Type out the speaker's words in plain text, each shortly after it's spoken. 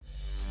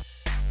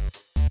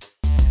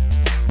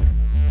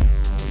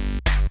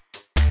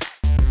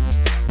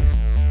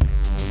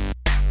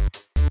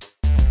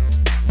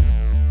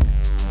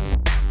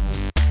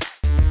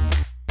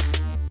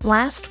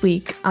Last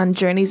week on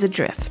Journeys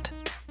Adrift,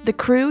 the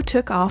crew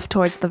took off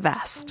towards the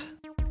vast.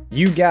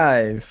 You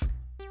guys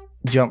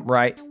jump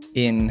right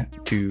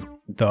into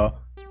the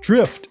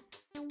drift.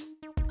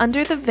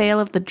 Under the veil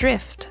of the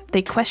drift,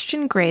 they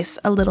question Grace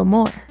a little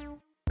more.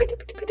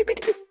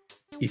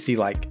 You see,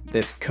 like,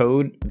 this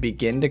code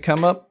begin to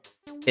come up.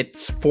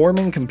 It's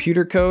forming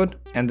computer code,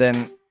 and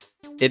then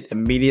it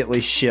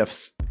immediately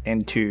shifts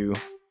into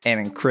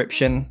an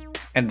encryption,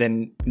 and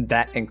then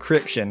that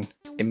encryption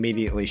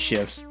immediately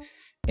shifts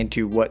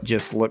into what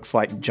just looks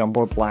like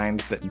jumbled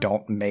lines that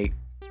don't make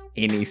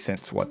any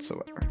sense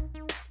whatsoever.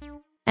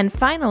 And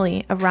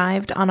finally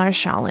arrived on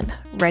Arshalin,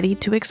 ready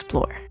to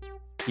explore.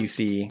 You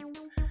see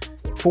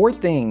 4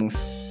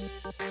 things,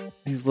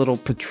 these little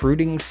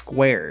protruding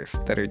squares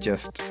that are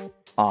just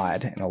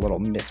odd and a little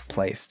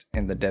misplaced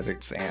in the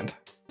desert sand.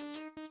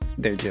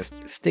 They're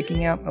just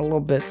sticking out a little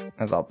bit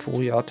as I'll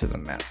pull y'all to the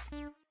map.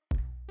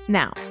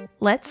 Now,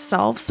 let's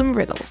solve some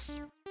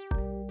riddles.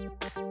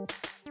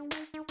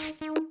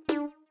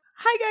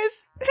 Hi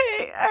guys!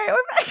 Hey, alright,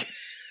 we're back!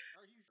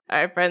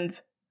 Alright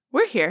friends,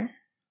 we're here.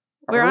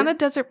 We're on a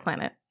desert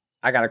planet.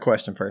 I got a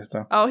question first,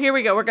 though. Oh, here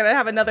we go. We're gonna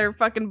have another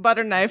fucking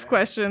butter knife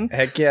question.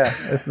 Heck yeah.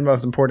 This is the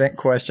most important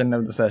question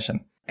of the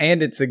session.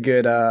 And it's a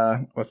good,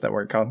 what's that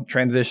word called?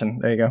 Transition.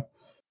 There you go.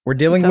 We're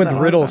dealing with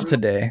riddles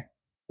today.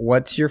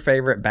 What's your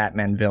favorite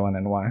Batman villain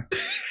and why?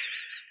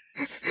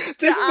 This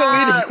is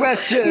a leading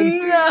question.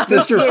 No.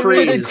 Mr.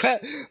 Freeze.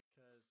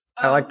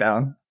 I like that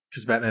one.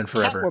 Because Batman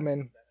Forever.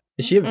 Catwoman.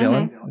 Is she a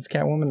villain? Is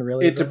Catwoman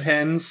really a It villain?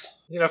 depends.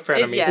 You know,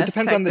 frenemies. Yes, It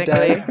depends on the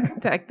day.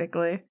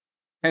 Technically.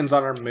 Depends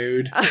on our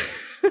mood.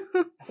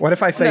 What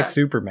if I say No.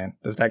 Superman?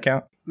 Does that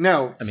count?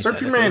 No, I mean,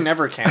 Superman technically.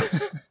 never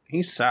counts.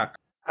 He sucks.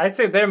 I'd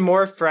say they're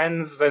more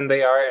friends than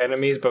they are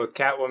enemies, but with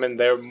Catwoman,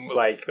 they're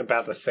like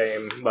about the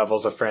same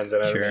levels of friends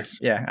and enemies.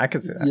 Yeah, I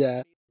could see that.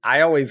 Yeah. I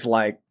always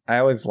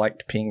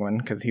liked Penguin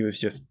because he was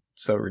just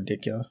so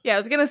ridiculous. Yeah, I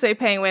was gonna say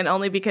Penguin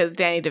only because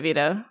Danny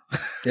DeVito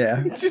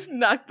Yeah. just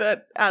knocked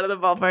that out of the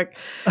ballpark.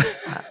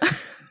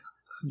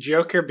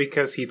 Joker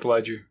because Heath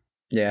Ledger.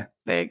 Yeah.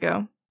 There you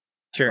go.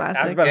 Sure. I was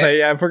Classic. about to say,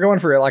 yeah, if we're going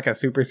for like a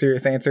super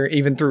serious answer,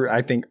 even through,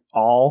 I think,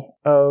 all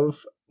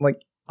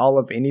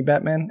of any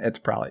Batman, it's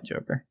probably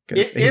Joker.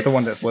 Because he's the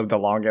one that's lived the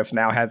longest,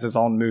 now has his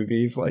own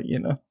movies, like, you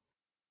know.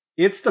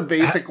 It's the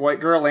basic white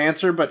girl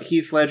answer, but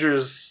Heath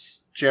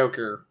Ledger's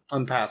Joker,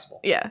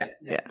 unpassable. Yeah.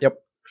 Yep.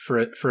 For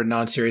a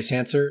non-serious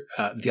answer,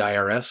 the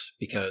IRS,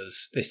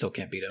 because they still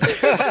can't beat him.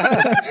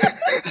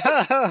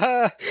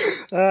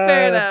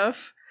 Fair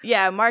enough.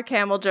 Yeah, Mark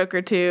Hamill,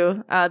 Joker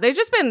too. They've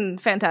just been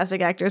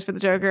fantastic actors for the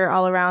Joker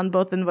all around,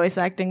 both in voice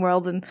acting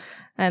world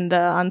and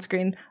on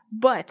screen.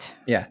 But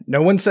Yeah,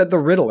 no one said the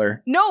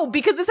Riddler. no,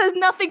 because this has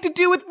nothing to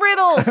do with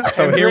riddles.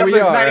 So And here we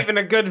Riddler's are. not even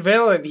a good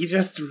villain. He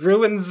just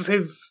ruins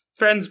his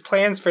friends'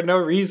 plans for no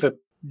reason.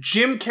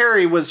 Jim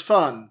Carrey was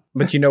fun.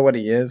 But you know what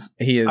he is?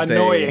 He is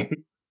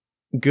Annoying.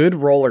 a good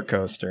roller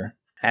coaster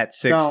at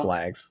Six No.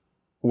 Flags,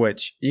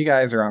 which you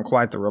guys are on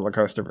quite the roller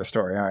coaster of a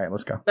story. All right,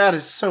 let's go. That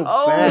is so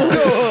Oh. bad.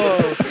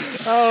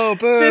 Oh,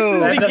 boo. This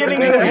is That beginning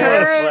doesn't to make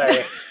hurt.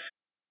 play.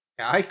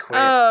 I quit.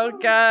 Oh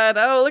god.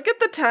 Oh, look at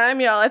the time,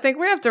 y'all. I think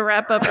we have to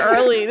wrap up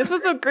early. This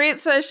was a great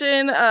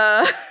session.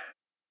 I'll have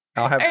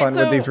All right, fun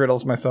with so- these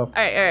riddles myself.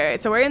 All right.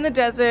 So we're in the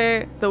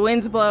desert. The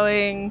wind's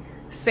blowing.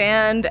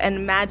 Sand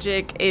and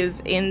magic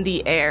is in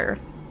the air.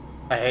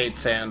 I hate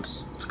sand.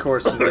 It's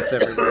coarse and gets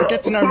everywhere. It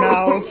gets in our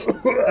mouths.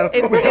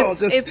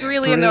 It's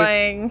really breathe.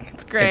 annoying.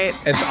 It's great.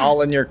 It's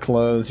all in your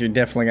clothes. You're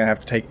definitely gonna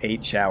have to take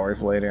 8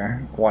 showers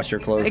later. Wash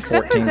your clothes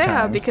Except for 14 Zeha,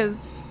 times.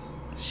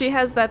 because she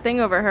has that thing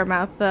over her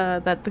mouth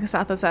that the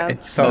Kasathas have.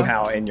 it's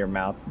somehow in your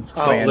mouth. Oh,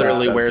 Sand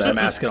literally does wears that. a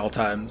mask at all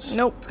times.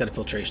 Nope. It's got a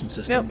filtration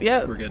system.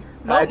 Yep. We're good.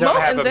 I don't Mo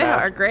have and a Zeha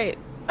mouth. are great.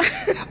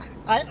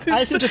 I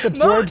think just Mo,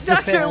 absorbs the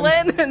Dr. sand.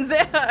 Len and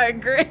Zeha are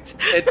great.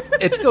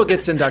 It still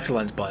gets in Dr.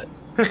 Len's butt.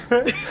 I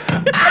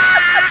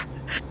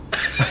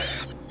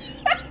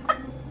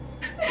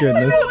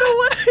Goodness. don't know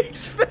what I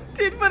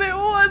expected, but it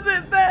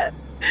wasn't that.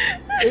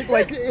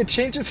 It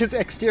changes his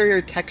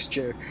exterior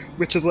texture,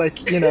 which is like,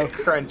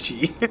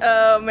 Crunchy.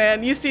 Oh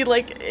man, you see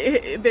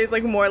there's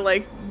like more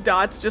like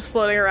dots just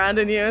floating around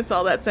in you. It's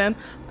all that sand.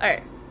 All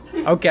right.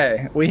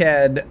 Okay, we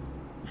had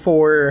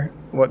 4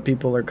 what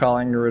people are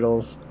calling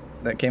riddles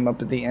that came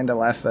up at the end of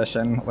last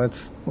session.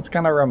 Let's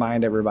kind of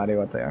remind everybody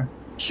what they are.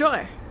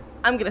 Sure.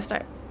 I'm gonna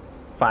start.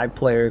 5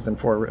 players and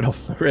 4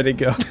 riddles. Ready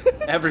to go.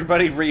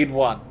 Everybody read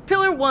one.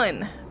 Pillar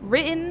 1,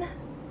 written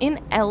in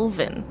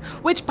Elven.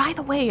 Which, by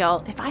the way,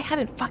 y'all, if I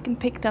hadn't fucking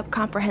picked up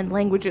comprehend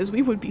languages,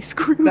 we would be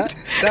screwed.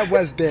 that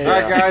was big. All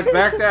right, guys,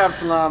 back to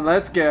Absalom.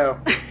 Let's go.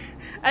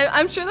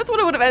 I'm sure that's what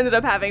it would have ended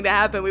up having to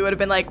happen. We would have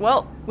been like,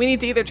 well, we need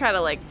to either try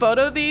to like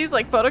photo these,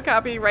 like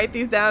photocopy, write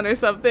these down or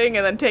something,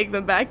 and then take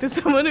them back to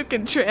someone who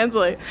can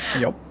translate.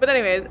 Yep. But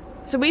anyways,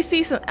 so we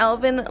see some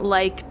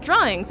elven-like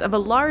drawings of a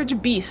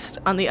large beast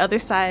on the other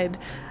side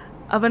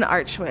of an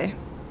archway.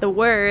 The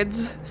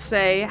words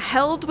say,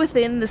 held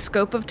within the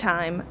scope of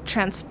time,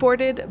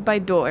 transported by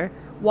door,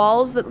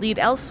 walls that lead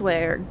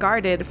elsewhere,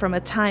 guarded from a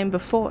time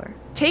before.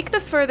 Take the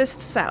furthest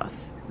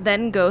south.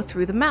 then go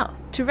through the mouth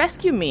to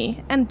rescue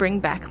me and bring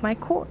back my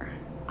core.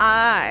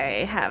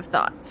 I have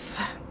thoughts.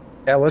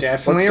 Yeah, let's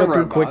Definitely go a through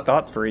robot. quick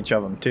thoughts for each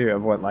of them too,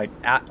 of what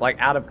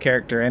out of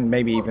character and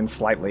maybe even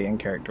slightly in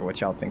character,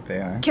 what y'all think they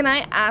are. Can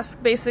I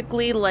ask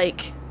basically,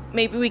 like,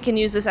 maybe we can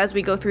use this as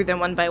we go through them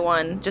one by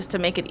one, just to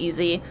make it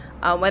easy,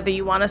 whether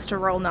you want us to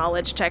roll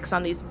knowledge checks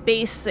on these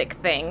basic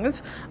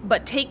things,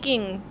 but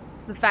taking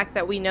the fact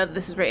that we know that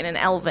this is written in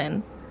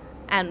Elven,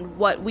 and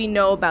what we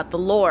know about the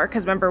lore,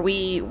 because remember,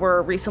 we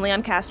were recently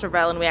on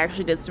Castrovel, and we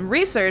actually did some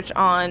research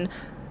on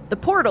the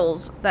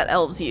portals that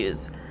elves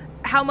use.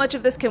 How much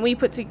of this can we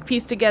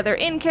piece together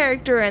in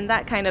character and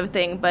that kind of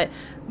thing, but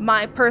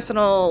my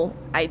personal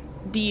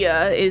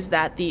idea is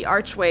that the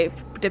archway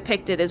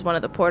depicted is one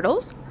of the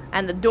portals,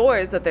 and the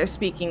doors that they're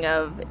speaking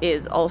of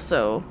is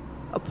also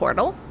a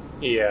portal.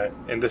 Yeah,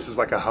 and this is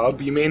like a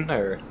hub, you mean?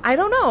 Or I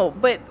don't know,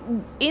 but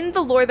in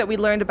the lore that we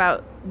learned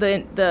about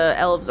the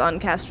elves on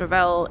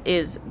Castrovel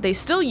is they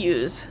still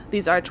use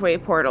these archway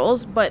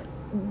portals, but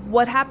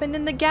what happened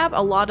in the gap?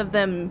 A lot of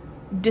them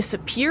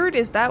disappeared?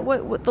 Is that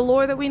what the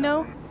lore that we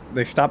know?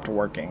 They stopped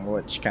working,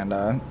 which kind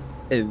of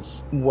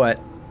is what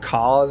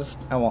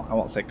caused, I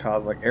won't say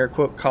caused, like air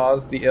quote,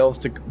 caused the elves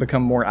to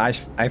become more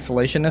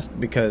isolationist,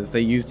 because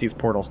they used these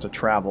portals to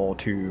travel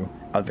to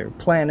other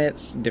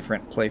planets,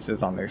 different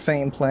places on their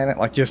same planet,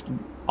 like just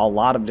a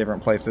lot of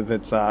different places.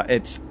 It's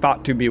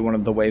thought to be one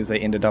of the ways they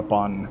ended up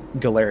on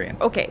Galarian.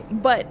 Okay,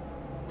 but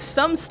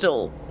some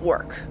still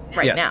work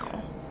right Yes.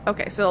 now.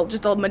 Okay, so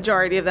just the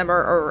majority of them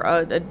or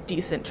a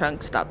decent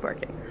chunk stopped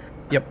working.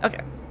 Yep.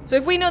 Okay, so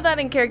if we know that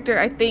in character,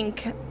 I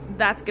think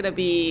that's gonna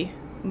be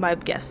my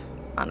guess,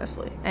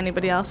 honestly.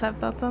 Anybody else have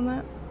thoughts on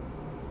that?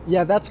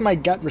 Yeah, that's my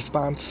gut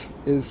response,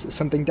 is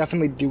something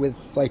definitely to do with,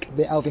 like,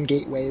 the Elven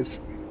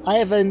gateways. I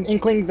have an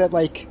inkling that,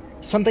 like,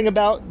 something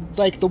about,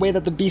 like, the way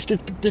that the beast is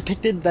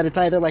depicted, that it's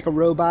either, like, a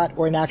robot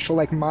or an actual,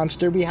 like,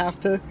 monster we have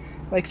to,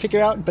 like, figure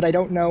out, but I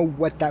don't know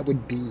what that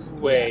would be.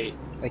 Wait. yet.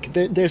 Like,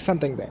 there's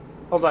something there.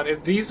 hold on,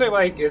 if these are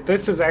like, if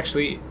this is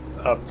actually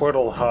a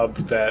portal hub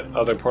that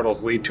other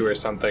portals lead to or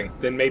something,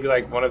 then maybe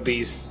like one of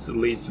these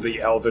leads to the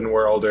Elven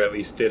world, or at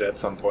least did at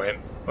some point.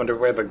 Wonder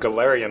where the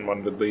Galarian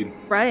one would lead.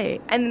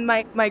 Right. And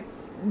my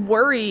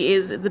worry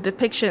is the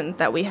depiction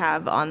that we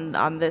have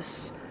on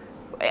this.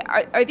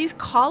 Are these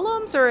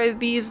columns or are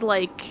these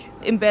like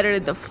embedded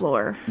in the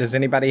floor? Does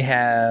anybody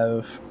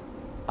have,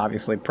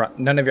 obviously,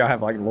 none of y'all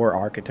have like lore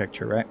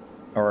architecture, right?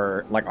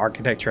 Or like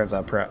architecture as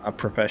a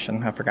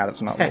profession. I forgot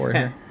it's not lore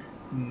here.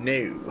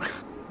 No.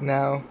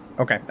 No.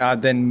 Okay,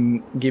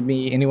 then give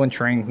me, anyone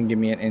trained can give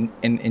me an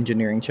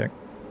engineering check.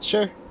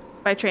 Sure.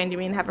 By trained, you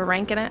mean have a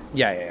rank in it?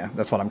 Yeah.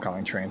 That's what I'm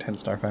calling trained in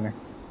Starfighter.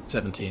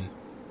 17.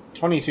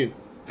 22.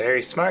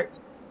 Very smart.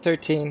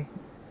 13.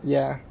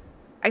 Yeah.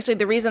 Actually,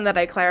 the reason that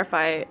I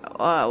clarify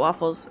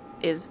Waffles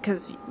is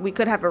because we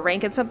could have a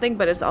rank in something,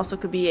 but it also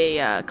could be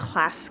a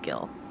class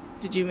skill.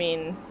 Did you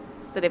mean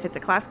that if it's a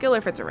class skill or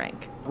if it's a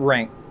rank?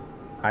 Rank,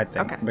 I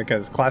think, Okay.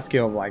 because class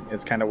skill like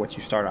is kind of what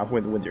you start off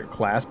with your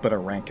class, but a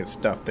rank is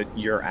stuff that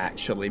you're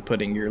actually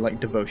putting your like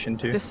devotion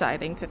to.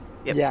 Deciding to.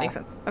 Yep, Yeah. makes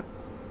sense. Okay.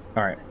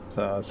 All right,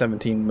 so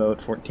 17 Moat,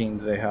 14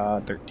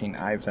 Zeha, 13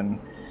 Eisen.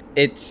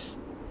 It's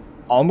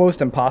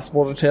almost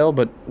impossible to tell,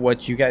 but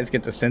what you guys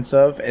get the sense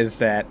of is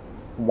that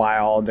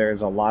while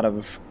there's a lot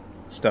of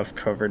stuff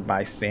covered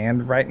by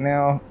sand right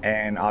now,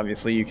 and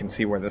obviously you can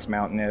see where this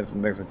mountain is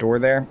and there's a door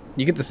there,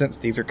 you get the sense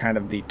these are kind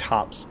of the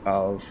tops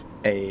of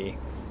a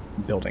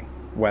building.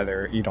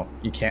 Whether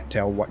you can't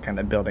tell what kind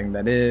of building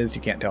that is,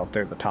 you can't tell if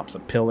they're the tops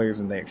of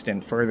pillars and they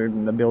extend further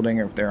than the building,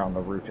 or if they're on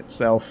the roof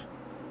itself.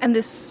 And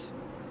this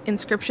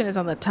inscription is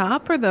on the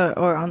top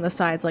or on the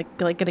sides, like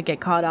gonna get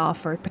caught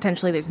off, or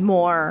potentially there's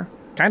more.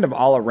 Kind of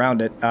all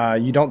around it.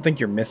 You don't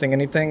think you're missing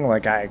anything.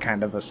 Like I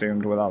kind of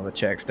assumed with all the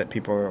checks that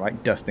people are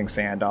like dusting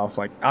sand off.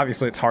 Like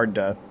obviously it's hard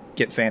to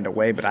get sand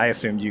away, but I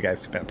assumed you guys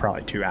spent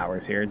probably 2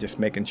 hours here just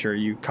making sure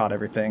you caught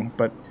everything.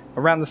 But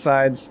around the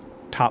sides,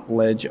 top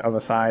ledge of a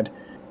side,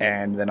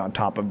 and then on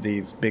top of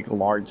these big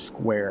large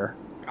square.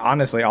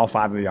 Honestly, all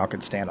 5 of y'all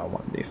could stand on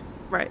one of these.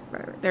 Right.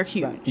 They're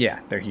huge. Right. Yeah,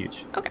 they're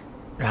huge. Okay.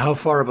 How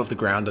far above the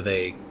ground do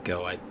they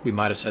go? We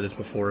might have said this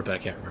before, but I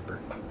can't remember.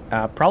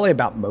 Probably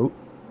about moat.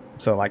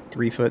 So like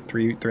 3 foot,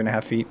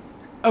 3.5 feet.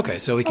 Okay,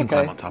 so we can Okay.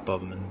 climb on top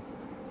of them and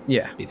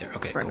Yeah. be there.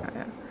 Okay, Right cool. now,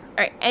 yeah. All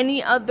right.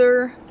 Any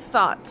other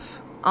thoughts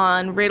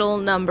on riddle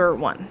number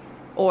 1,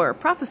 or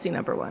prophecy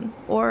number 1,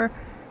 or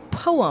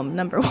poem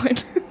number 1?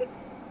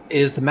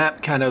 Is the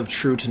map kind of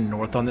true to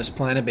north on this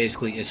planet?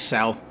 Basically, is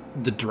south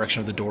the direction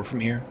of the door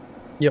from here?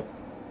 Yep.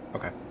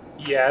 Okay.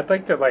 Yeah, I'd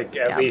like to like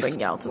at Yeah, least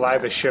bring you out to fly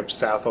that. the ship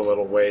south a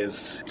little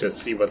ways to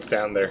see what's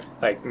down there.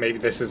 Like maybe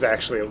this is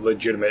actually a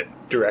legitimate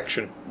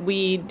direction.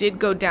 We did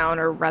go down,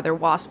 or rather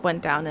Wasp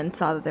went down and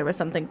saw that there was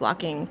something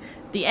blocking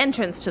the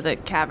entrance to the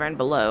cavern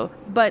below.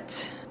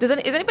 But is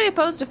anybody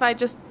opposed if I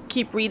just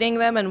keep reading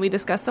them and we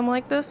discuss them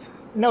like this?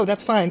 No,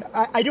 that's fine.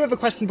 I do have a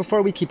question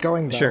before we keep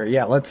going, though. Sure,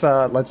 yeah,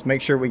 let's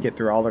make sure we get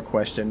through all the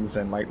questions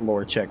and like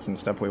lore checks and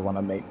stuff we want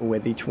to make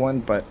with each one,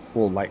 but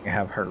we'll like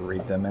have her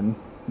read them and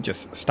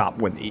just stop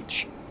with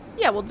each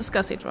Yeah, we'll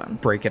discuss each one.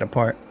 break it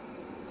apart.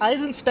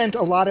 Eisen spent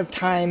a lot of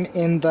time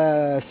in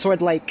the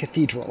Swordlight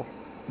Cathedral,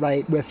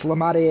 right, with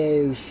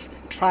Lamadie's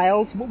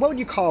trials. What would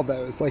you call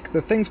those? Like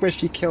the things where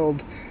she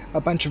killed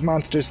a bunch of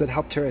monsters that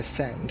helped her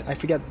ascend. I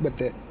forget what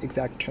the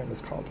exact term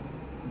is called.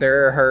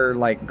 They're her,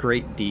 like,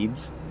 great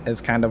deeds is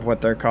kind of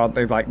what they're called.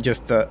 They're, like,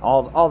 just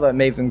all the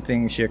amazing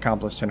things she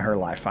accomplished in her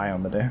life,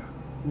 Iomedu.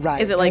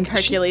 Right. Is it like and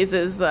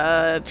Hercules'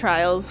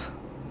 trials?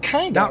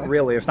 Kinda. Not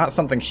really. It's not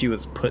something she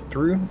was put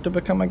through to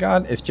become a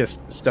god. It's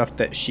just stuff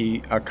that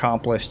she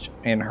accomplished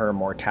in her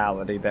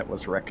mortality that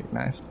was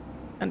recognized.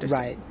 Understood.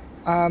 Right.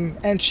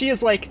 And she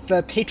is like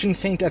the patron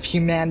saint of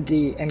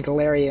humanity and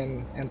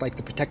Galarian and like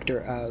the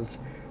protector of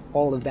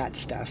all of that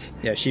stuff.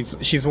 Yeah,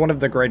 she's one of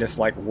the greatest,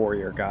 like,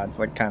 warrior gods,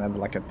 like kind of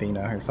like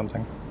Athena or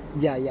something.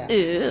 Yeah, yeah.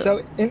 Ew.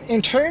 So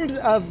in terms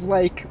of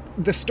like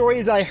the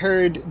stories I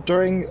heard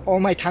during all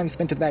my time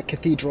spent at that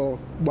cathedral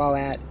while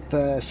at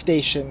the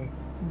station,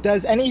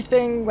 does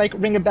anything like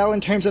ring a bell in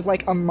terms of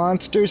like a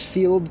monster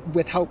sealed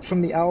with help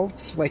from the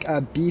elves, like a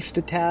beast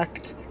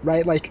attacked,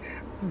 right? Like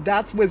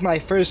that was my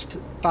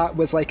first thought,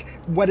 was like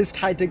what is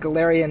tied to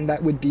Galarian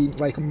that would be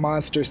like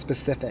monster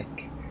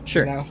specific.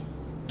 Sure. You know?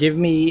 Give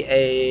me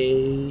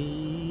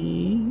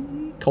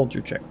a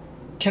culture check.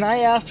 Can I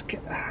ask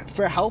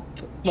for help?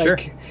 Like, Sure.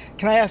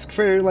 Can I ask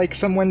for like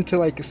someone to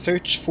like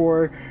search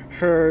for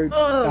her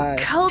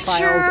culture?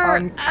 trials I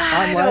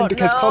online? don't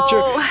Because know.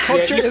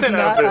 culture you is said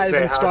not I was gonna say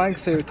Aizen's how- strong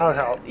suit. I'll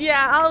help.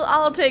 Yeah,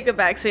 I'll take a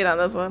backseat on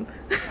this one.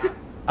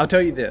 I'll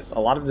tell you this. A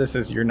lot of this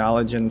is your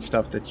knowledge and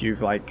stuff that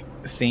you've, like,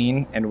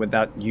 seen, and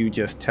without you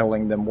just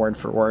telling them word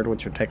for word,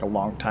 which would take a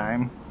long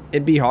time,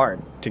 it'd be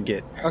hard to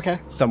get Okay.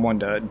 someone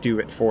to do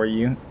it for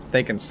you.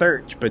 They can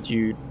search, but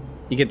you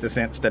get the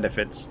sense that if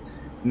it's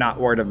not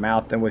word of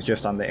mouth and was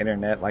just on the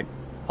internet, like,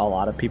 a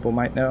lot of people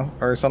might know,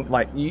 or something.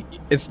 Like,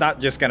 it's not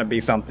just going to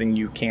be something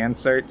you can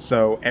search,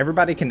 so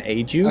everybody can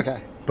aid you, Okay.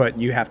 but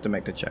you have to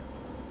make the check.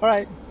 All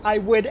right. I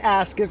would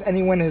ask if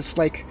anyone has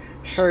like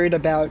heard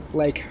about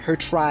like her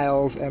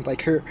trials and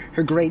like her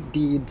great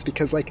deeds,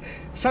 because like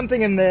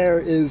something in there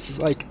is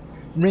like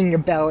ringing a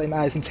bell in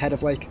Aizen's head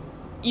of like,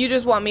 You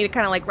just want me to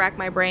kind of like rack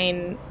my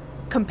brain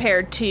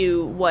compared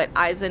to what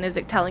Eisen is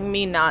telling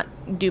me, not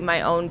do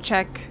my own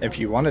check. If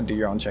you want to do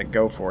your own check,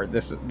 go for it.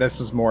 This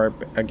is more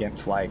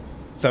against, like,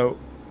 so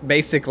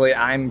basically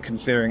I'm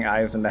considering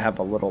Eisen to have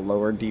a little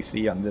lower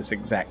DC on this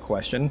exact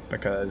question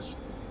because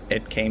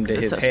it came to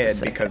It's his so head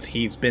specific. because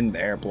he's been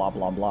there, blah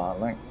blah blah.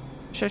 Like,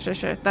 Sure.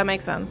 That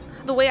makes sense.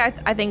 The way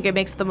I think it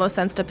makes the most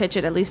sense to pitch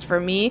it, at least for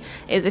me,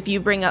 is if you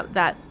bring up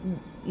that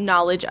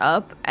knowledge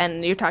up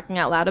and you're talking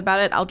out loud about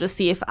it, I'll just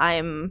see if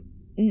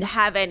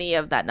have any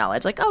of that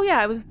knowledge. Like, oh yeah,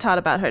 I was taught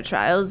about her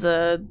trials.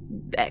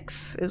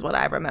 X is what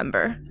I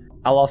remember.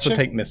 I'll also Sure.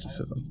 take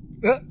mysticism.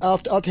 I'll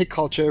take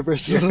culture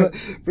versus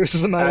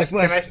versus the minus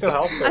one. Can I still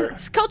help? Or?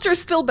 Culture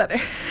is still better.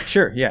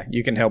 Sure, yeah,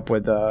 you can help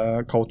with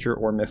culture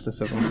or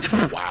mysticism.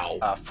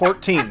 Wow.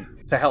 14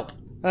 to help.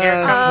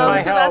 Here comes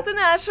my So help. that's a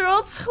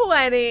natural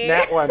 20.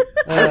 That one.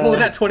 I rolled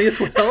that 20 as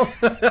well.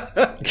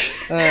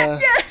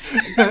 Yes.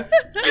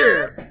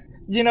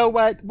 You know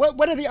what?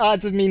 What are the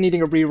odds of me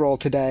needing a reroll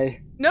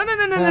today? No.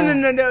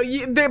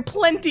 There are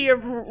plenty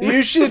of.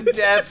 You should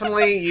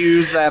definitely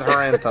use that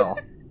Horenthal.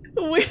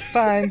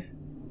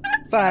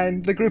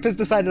 Fine. The group has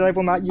decided I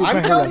will not use I'm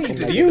my telling you Horenthal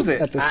to negative use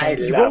it. at this I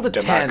time. You rolled a love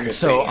 10, democracy.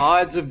 so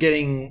odds of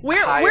getting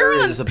We're higher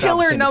on is about the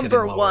pillar same as number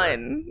getting lower.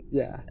 1.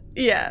 Yeah.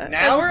 Yeah. we're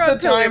Now's on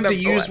the pillar time to number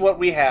use 1. what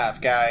we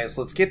have, guys.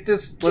 Let's get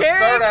this. Let's Carrie,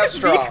 start out be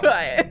strong.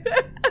 quiet.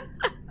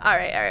 All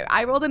right.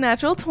 I rolled a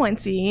natural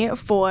 20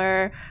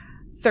 for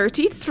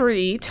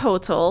 33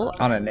 total.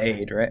 On an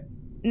aid, right?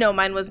 No,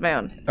 mine was my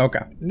own. Okay.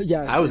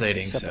 Yeah. I was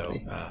aiding,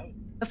 separately. so...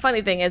 The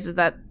funny thing is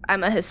that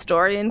I'm a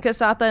historian,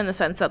 Kasatha, in the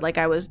sense that like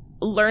I was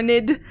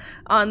learned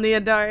on the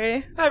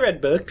Adari. I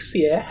read books,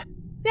 yeah.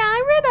 Yeah,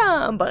 I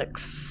read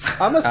books.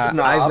 I'm a snob,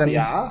 Eisen.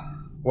 yeah.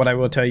 What I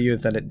will tell you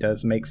is that it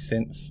does make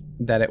sense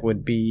that it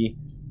would be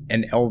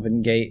an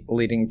elven gate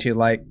leading to,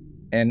 like,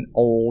 an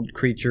old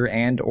creature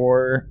and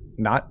or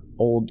not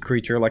old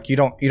creature. Like, you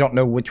don't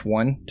know which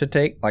one to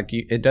take. Like,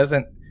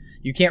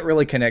 you can't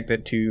really connect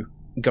it to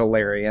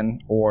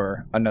Galarian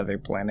or another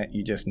planet.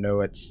 You just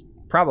know it's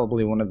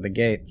probably one of the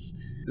gates.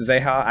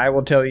 Zeha, I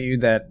will tell you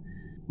that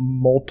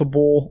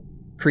multiple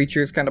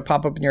creatures kind of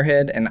pop up in your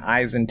head, and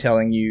Eisen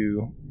telling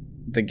you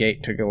the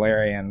gate to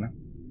Galarian.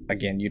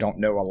 Again, you don't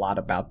know a lot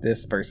about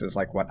this versus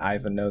like what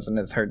Eisen knows and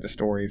has heard the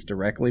stories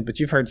directly, but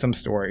you've heard some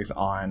stories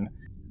on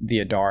the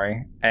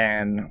Adari,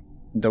 and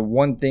the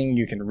one thing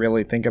you can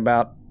really think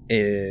about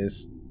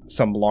is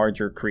some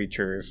larger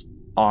creatures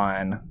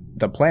on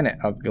the planet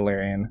of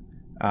Galarian,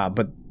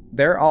 but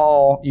they're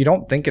all, you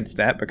don't think it's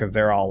that because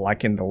they're all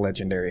like in the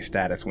legendary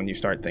status when you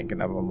start thinking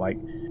of them. Like,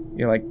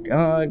 you're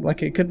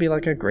like it could be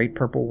like a great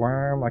purple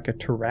worm, like a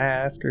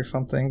Tarask or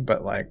something,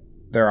 but like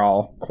they're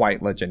all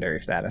quite legendary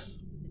status.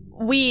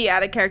 We,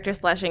 at a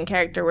character/in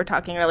character, were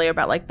talking earlier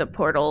about like the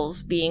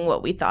portals being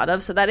what we thought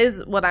of. So that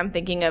is what I'm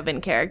thinking of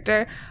in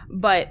character.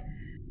 But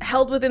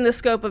held within the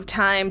scope of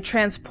time,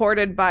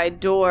 transported by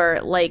door,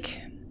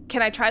 like,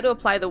 can I try to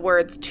apply the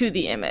words to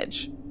the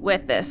image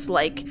with this?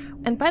 Like,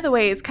 and by the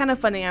way, it's kind of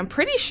funny. I'm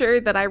pretty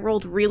sure that I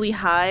rolled really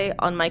high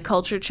on my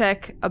culture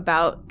check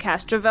about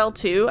Castrovel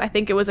too. I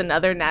think it was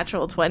another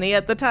natural 20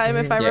 at the time,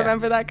 if I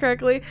remember that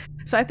correctly.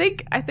 So I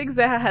think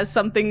Zeha has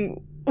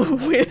something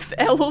with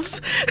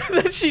elves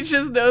that she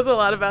just knows a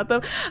lot about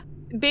them.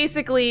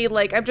 Basically,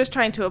 like, I'm just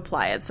trying to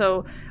apply it.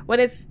 So when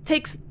it's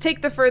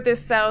take the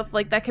furthest south,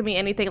 like, that can be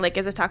anything. Like,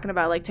 is it talking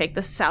about, like, take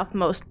the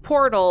southmost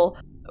portal?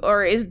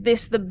 Or is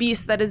this the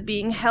beast that is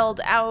being held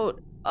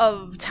out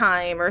of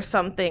time or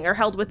something, or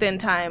held within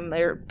time,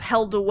 or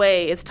held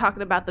away? It's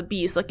talking about the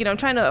beast. Like, I'm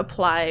trying to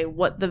apply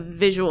what the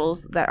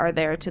visuals that are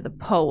there to the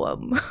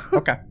poem.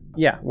 Okay.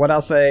 Yeah, what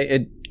I'll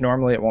say,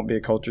 normally it won't be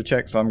a culture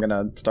check, so I'm going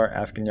to start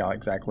asking y'all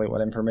exactly what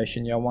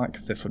information y'all want,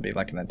 because this would be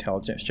like an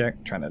intelligence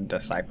check, trying to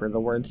decipher the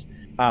words.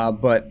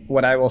 But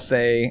what I will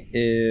say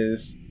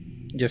is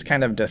just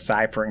kind of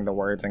deciphering the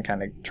words and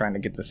kind of trying to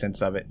get the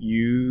sense of it.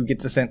 You get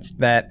the sense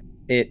that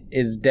it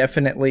is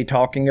definitely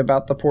talking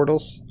about the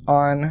portals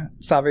on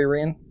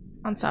Savirian.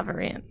 On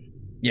Savirian.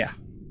 Yeah,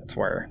 that's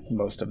where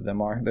most of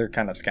them are. They're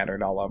kind of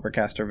scattered all over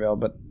Castorville,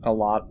 but a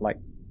lot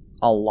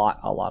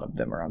of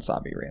them are on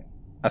Savirian.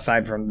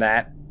 Aside from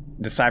that,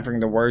 deciphering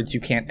the words,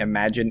 you can't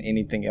imagine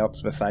anything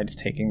else besides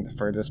taking the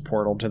furthest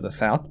portal to the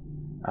south.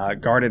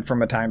 Guarded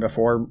from a time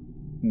before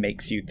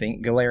makes you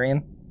think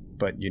Galarian,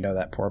 but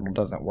that portal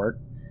doesn't work.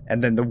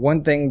 And then the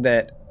one thing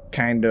that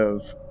kind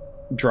of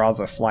draws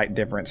a slight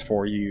difference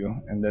for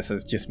you, and this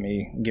is just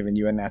me giving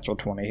you a natural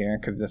 20 here,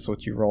 because that's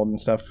what you rolled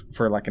and stuff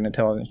for like an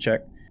intelligence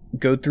check.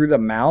 Go through the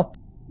mouth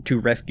to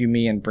rescue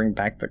me and bring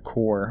back the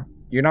core.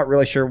 You're not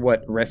really sure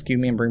what rescue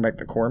me and bring back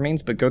the core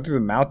means, but go through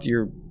the mouth,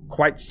 you're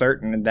quite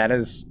certain that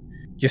is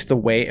just the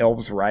way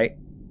elves write,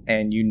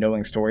 and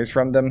knowing stories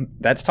from them.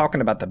 That's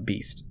talking about the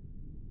beast.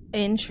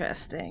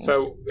 Interesting.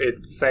 So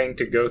it's saying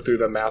to go through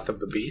the mouth of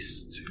the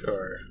beast,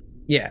 or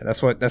yeah,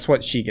 that's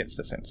what she gets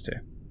the sense to.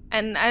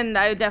 And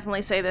I would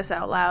definitely say this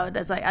out loud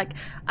as I'm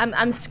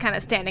kind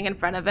of standing in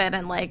front of it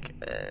and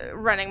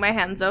running my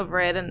hands over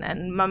it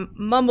and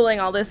mumbling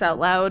all this out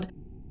loud.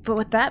 But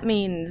what that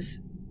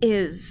means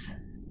is,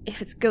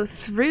 if it's go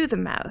through the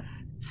mouth,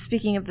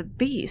 speaking of the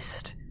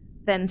beast,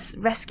 then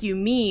rescue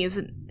me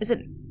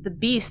isn't the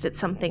beast, it's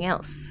something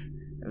else.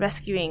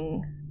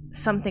 Rescuing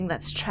something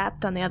that's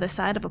trapped on the other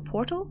side of a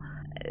portal?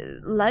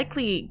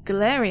 Likely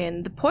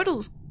Galarian.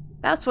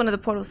 That's one of the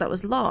portals that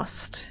was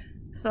lost.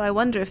 So I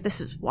wonder if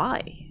this is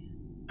why.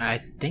 I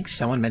think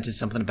someone mentioned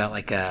something about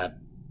like a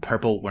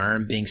purple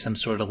worm being some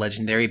sort of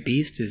legendary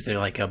beast. Is there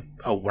like a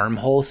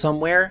wormhole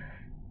somewhere?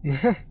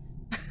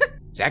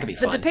 That could be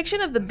fun. The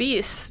depiction of the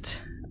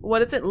beast, what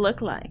does it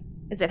look like?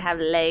 Does it have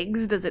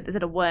legs? Is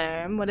it a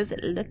worm? What does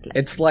it look like?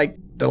 It's like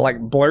the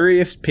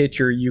blurriest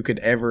picture you could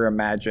ever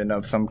imagine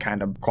of some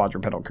kind of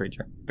quadrupedal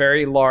creature.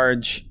 Very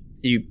large.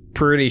 You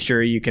pretty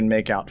sure you can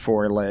make out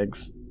 4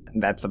 legs.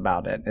 That's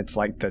about it. It's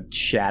like the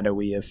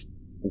shadowiest,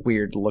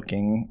 weird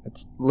looking.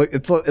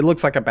 It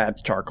looks like a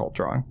bad charcoal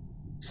drawing.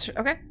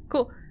 Okay,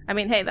 cool. I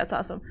mean, hey, that's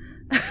awesome.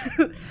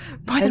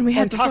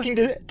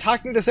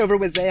 Talking this over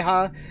with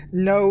Zeha,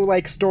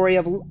 no story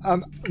of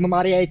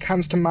Lamadier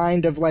comes to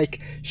mind of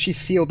she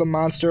sealed the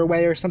monster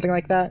away or something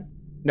like that.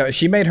 No,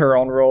 she made her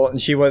own rule, and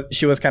she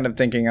was kind of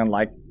thinking on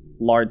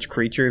large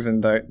creatures,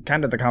 and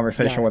the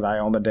conversation with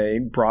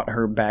Iomedae brought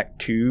her back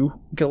to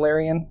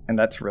Galarian, and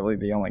that's really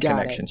the only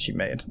connection she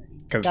made.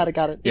 Got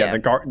it. Yeah,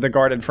 the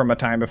guarded from a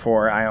time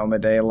before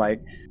Iomedae,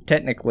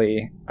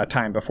 technically a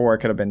time before, it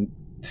could have been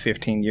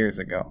 15 years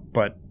ago,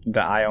 but the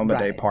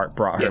Iomedae part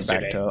brought her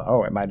back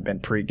to, it might have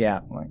been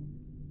pre-Gap.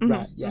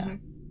 Right, yeah.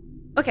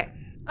 Mm-hmm. Okay.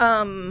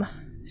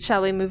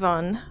 Shall we move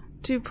on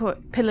to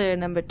pillar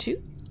number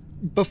 2?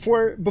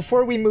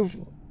 Before we move...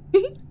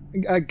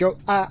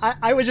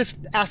 I was just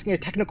asking a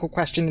technical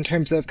question in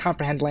terms of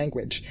comprehend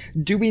language.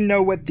 Do we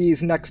know what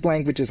these next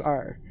languages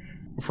are?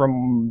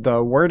 From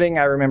the wording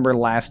I remember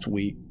last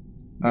week,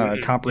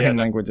 comprehend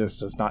languages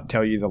does not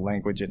tell you the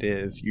language it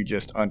is. You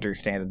just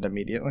understand it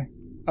immediately.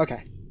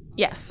 Okay.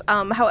 Yes.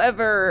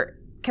 However,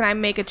 can I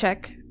make a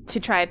check to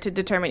try to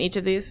determine each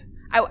of these?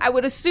 I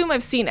would assume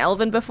I've seen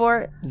Elven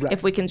before,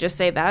 if we can just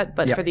say that,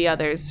 but for the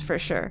others, for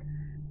sure.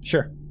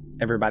 Sure.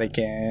 Everybody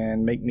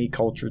can make me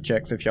culture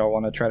checks if y'all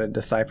want to try to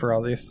decipher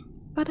all these.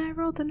 But I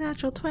rolled the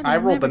natural 20. I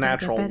rolled the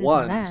natural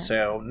 1,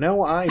 so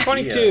no idea.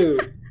 22.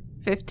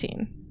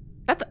 15.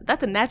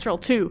 That's a natural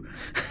 2.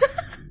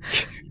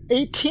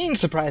 18,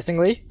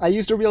 surprisingly. I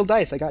used a real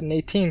dice. I got an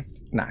 18.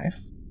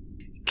 Nice.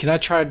 Can I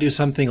try to do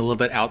something a little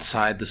bit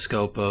outside the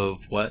scope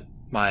of what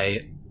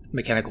my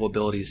mechanical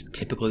abilities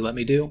typically let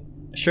me do?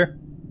 Sure.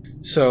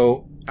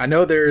 So, I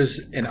know there's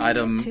an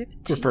item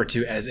referred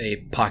to as a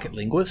pocket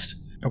linguist.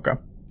 Okay.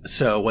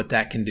 So, what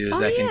that can do is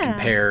can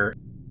compare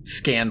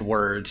scanned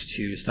words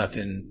to stuff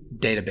in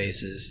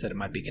databases that it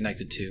might be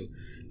connected to.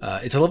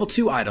 It's a level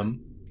 2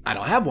 item. I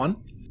don't have one,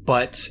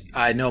 but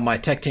I know my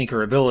Tech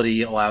Tinker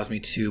ability allows me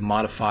to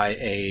modify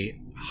a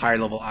higher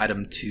level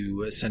item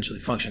to essentially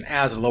function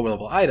as a lower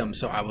level item.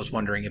 So I was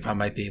wondering if I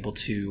might be able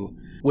to,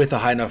 with a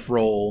high enough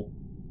roll,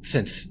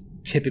 since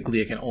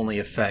typically it can only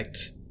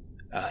affect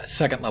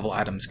second level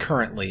items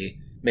currently.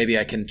 Maybe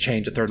I can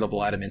change a third level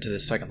item into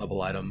this second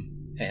level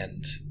item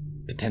and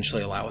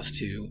potentially allow us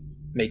to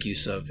make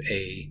use of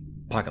a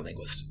pocket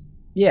linguist.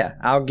 Yeah,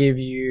 I'll give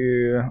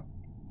you,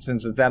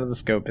 since it's out of the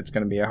scope, it's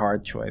going to be a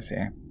hard choice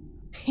here.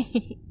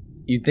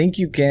 You think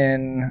you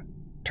can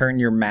turn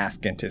your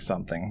mask into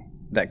something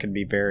that could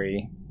be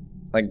very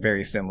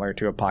similar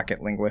to a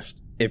pocket linguist.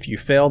 If you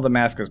fail, the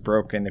mask is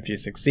broken. If you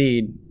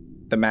succeed,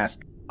 the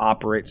mask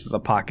operates as a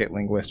pocket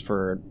linguist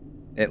for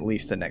at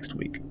least the next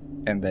week.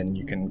 And then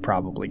you can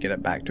probably get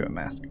it back to a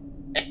mask.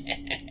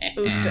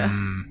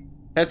 Oofda.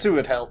 Hetsu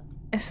would help.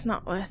 It's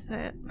not worth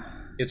it.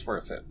 It's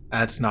worth it.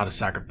 That's not a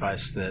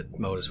sacrifice that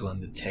Mode is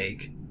willing to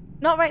take.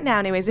 Not right now,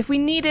 anyways. If we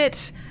need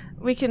it,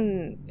 we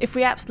can... If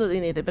we absolutely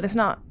need it, but it's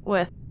not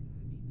worth...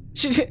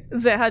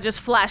 Zeha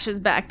just flashes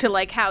back to,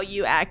 like, how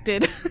you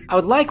acted. I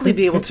would likely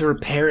be able to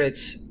repair it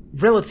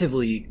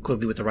relatively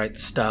quickly with the right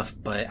stuff,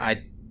 but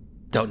I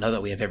don't know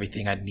that we have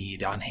everything I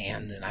need on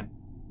hand, and I'm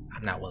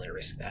not willing to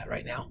risk that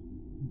right now.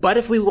 But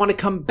if we want to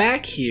come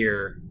back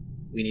here,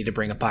 we need to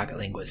bring a pocket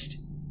linguist.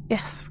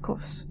 Yes, of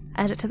course.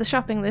 Add it to the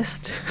shopping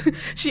list.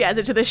 She adds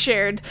it to the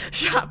shared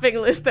shopping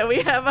list that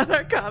we have on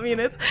our comm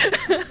units.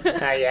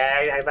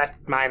 Yeah, I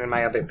left mine in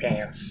my other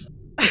pants.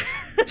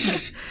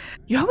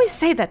 You always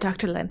say that,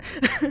 Dr. Lin.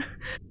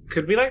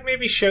 Could we,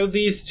 maybe show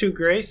these to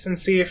Grace and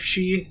see if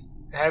she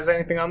has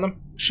anything on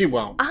them? She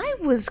won't. I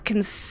was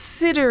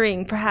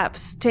considering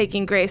perhaps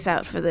taking Grace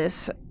out for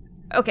this.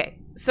 Okay,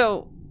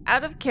 so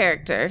out of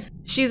character,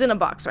 she's in a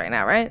box right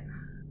now, right?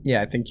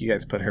 Yeah, I think you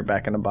guys put her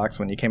back in a box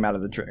when you came out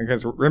of the drift.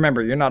 Because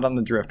remember, you're not on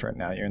the drift right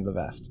now. You're in the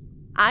vest.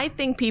 I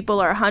think people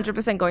are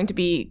 100% going to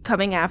be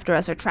coming after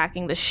us or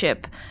tracking the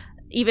ship,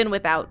 even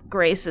without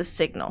Grace's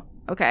signal,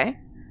 okay?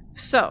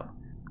 So,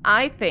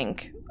 I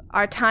think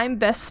our time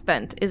best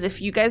spent is, if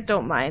you guys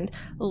don't mind,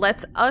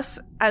 let's us,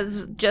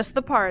 as just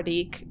the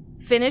party,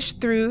 finish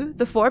through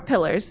the 4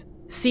 pillars,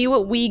 see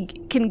what we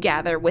can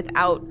gather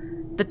without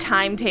the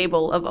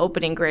timetable of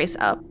opening Grace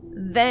up.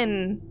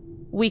 Then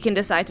we can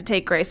decide to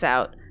take Grace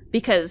out.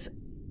 Because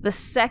the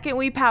second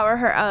we power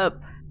her up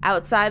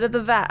outside of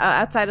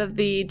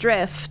the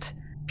drift,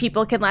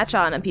 people can latch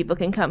on and people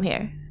can come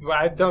here. Well,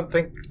 I don't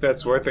think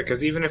that's worth it,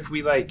 because even if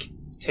we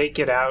take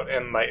it out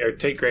and or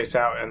take Grace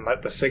out and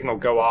let the signal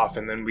go off,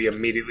 and then we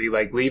immediately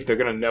leave, they're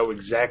gonna know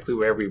exactly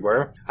where we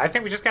were. I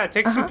think we just gotta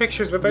take some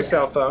pictures with our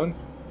cell phone.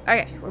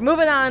 Okay, we're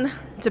moving on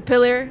to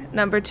pillar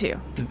number 2.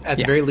 At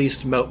the very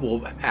least, Moat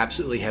will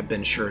absolutely have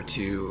been sure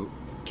to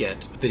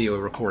get video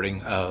recording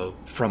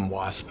from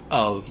WASP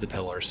of the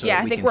pillar. So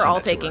I think we're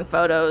all taking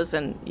photos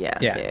and yeah.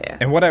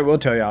 And what I will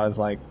tell y'all is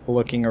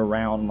looking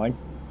around,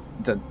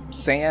 the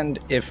sand,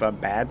 if a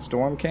bad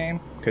storm came,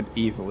 could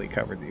easily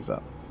cover these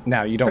up.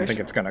 Now, you don't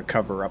think it's going to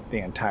cover up the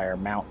entire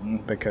mountain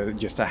because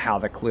just how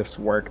the cliffs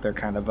work, they're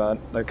kind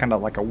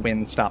of like a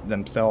wind stop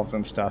themselves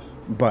and stuff.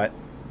 But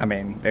I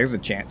mean, there's a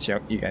chance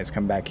you guys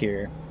come back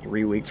here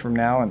 3 weeks from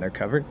now and they're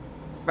covered.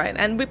 Right,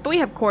 and we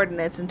have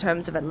coordinates in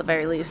terms of, at the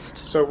very least.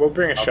 So we'll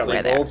bring a shovel.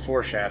 Bold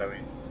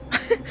foreshadowing.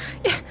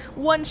 Yeah,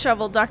 1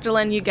 shovel. Dr.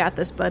 Len, you got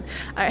this, bud.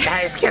 All right.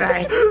 Guys, can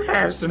I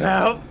have some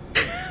help?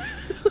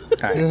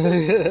 All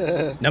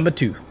right. Number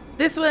 2.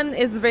 This one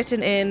is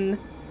written in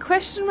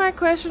question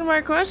mark,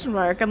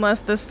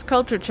 unless this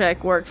culture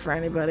check worked for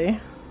anybody.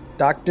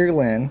 Dr.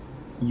 Lin,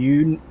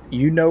 you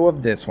know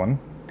of this one.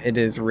 It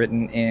is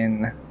written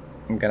in...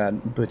 I'm going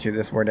to butcher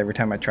this word every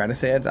time I try to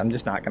say it. I'm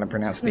just not going to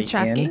pronounce the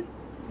N.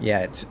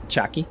 Yeah, it's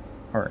Chaki,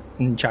 or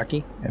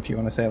Nchaki, if you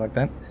want to say it like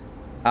that.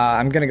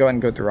 I'm going to go ahead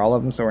and go through all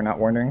of them so we're not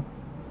wondering.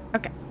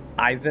 Okay.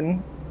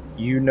 Eisen,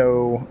 you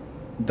know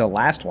the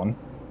last one.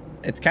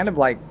 It's kind of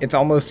it's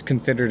almost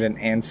considered an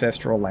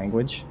ancestral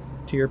language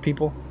to your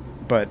people,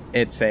 but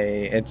it's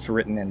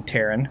written in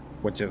Terran,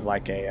 which is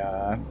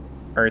a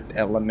earth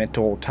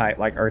elemental type,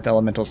 earth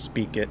elementals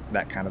speak it,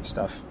 that kind of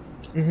stuff.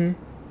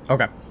 Mm-hmm.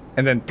 Okay.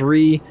 And then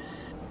 3...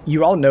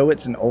 You all know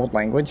it's an old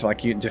language,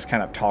 you just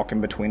kind of talk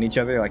in between each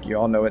other, you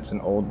all know it's an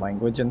old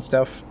language and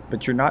stuff,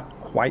 but you're not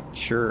quite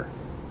sure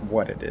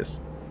what it is.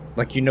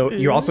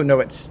 You also know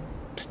it's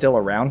still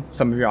around.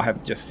 Some of y'all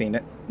have just seen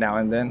it now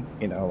and then,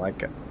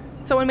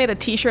 Someone made a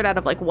t-shirt out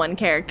of, 1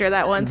 character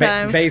that one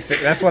time.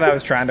 Basic, that's what I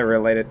was trying to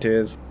relate it to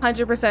is...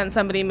 100%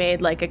 somebody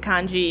made, a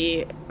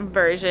kanji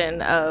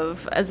version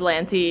of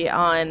Aslanti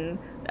on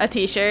a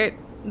t-shirt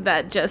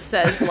that just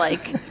says,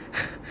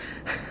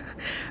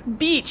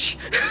 beach.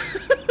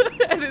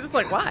 And it's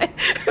why?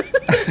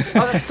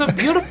 Oh, that's so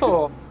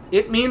beautiful.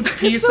 It means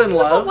peace and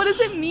love. What does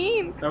it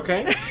mean?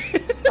 Okay.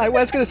 I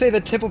was going to say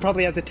that Tipple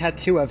probably has a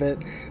tattoo of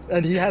it,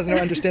 and he has no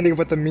understanding of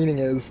what the meaning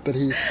is, but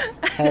he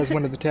has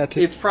one of the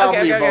tattoos. It's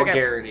probably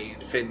vulgarity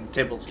in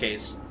Tipple's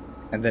case.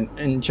 And then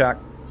Nchak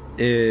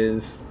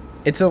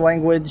it's a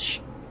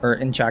language, or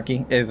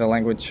Nchaki is a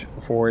language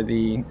for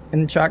the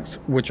Nchaks,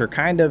 which are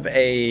kind of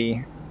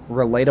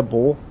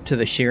relatable to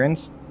the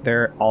Shirans.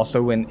 They're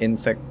also an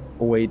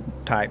insectoid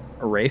type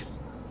race.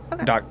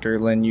 Okay. Dr.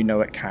 Lin, you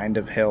know it kind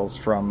of hails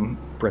from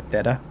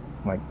Britheta,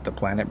 the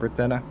planet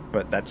Britheta,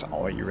 but that's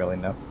all you really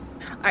know.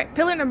 Alright,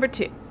 pillar number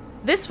 2.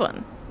 This is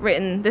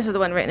the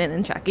one written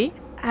in Nunchaki,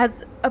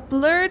 has a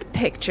blurred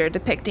picture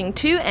depicting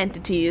 2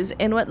 entities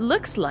in what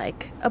looks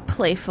like a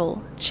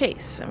playful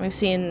chase. And we've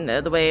seen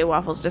the way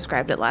Waffles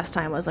described it last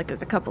time was like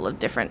there's a couple of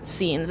different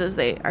scenes as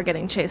they are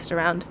getting chased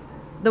around.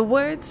 The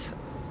words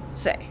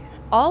say,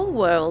 all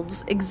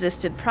worlds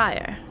existed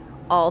prior,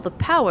 all the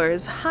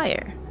powers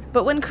higher.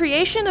 But when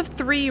creation of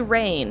 3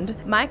 reigned,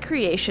 my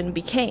creation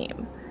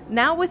became.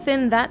 Now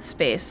within that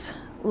space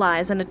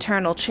lies an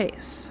eternal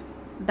chase.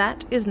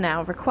 That is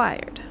now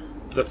required.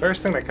 The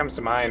first thing that comes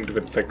to mind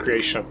with the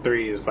creation of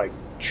 3 is like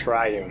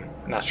triune.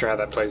 Not sure how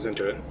that plays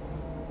into it.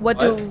 What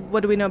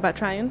do we know about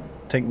triune?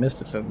 Take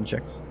mysticism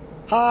checks.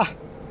 Ha!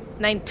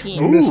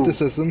 19. Ooh.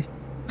 Mysticism.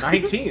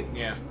 19,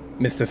 yeah.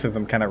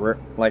 Mysticism kind of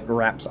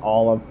wraps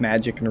all of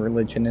magic and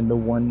religion into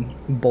one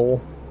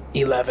bowl.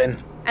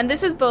 11. And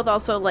this is both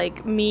also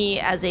like me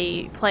as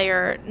a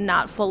player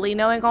not fully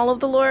knowing all of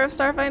the lore of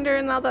Starfinder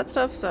and all that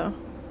stuff, so.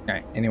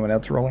 Alright, anyone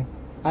else rolling?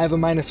 I have a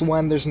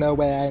 -1. There's no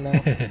way I know.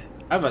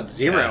 I have a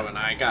 0 Yeah. and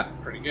I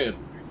got pretty good.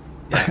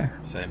 Yeah,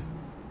 same.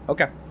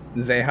 Okay.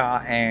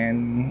 Zeha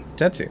and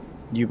Tetsu,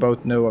 you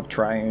both know of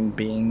Triune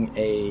being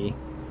a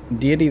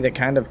deity that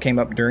kind of came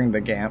up during the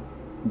gap,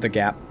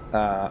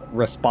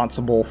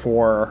 responsible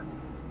for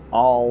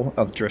all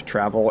of drift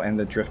travel and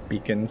the drift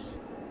beacons.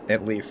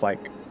 At least,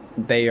 like,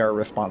 they are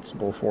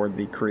responsible for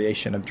the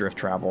creation of drift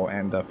travel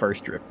and the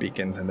first drift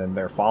beacons, and then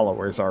their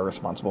followers are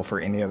responsible for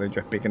any other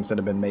drift beacons that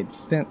have been made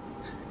since.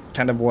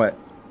 Kind of what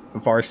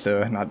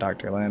Varsa, not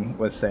Dr. Lin,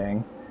 was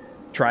saying.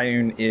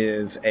 Triune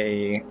is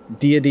a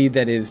deity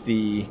that is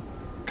the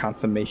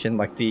consummation,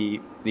 like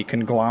the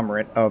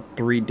conglomerate of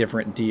 3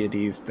 different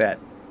deities that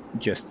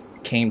just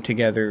came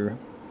together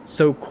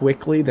so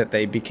quickly that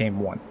they became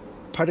one.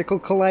 Particle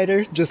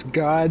collider, just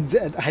gods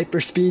at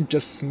hyperspeed,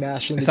 just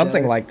smashing together.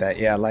 Something like that,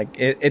 yeah. Like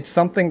it's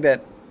something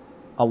that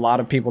a lot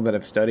of people that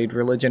have studied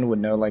religion would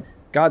know. Like,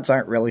 gods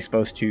aren't really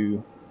supposed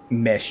to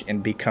mesh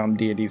and become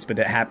deities, but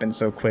it happened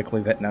so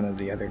quickly that none of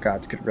the other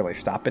gods could really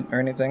stop it or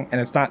anything.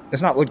 And it's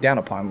not looked down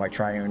upon. Like,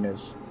 Triune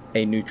is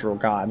a neutral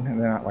god, and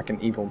they're not like an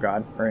evil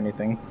god or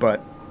anything.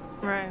 But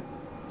Right.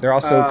 they're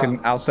also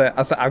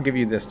I'll give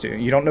you this too.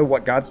 You don't know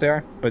what gods they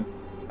are, but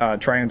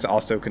Triune's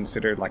also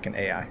considered like an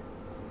AI.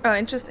 Oh,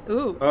 interesting.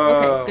 Ooh,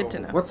 Oh, okay, good to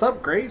know. What's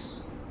up,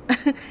 Grace?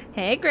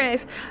 Hey,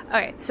 Grace.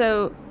 Alright,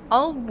 so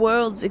all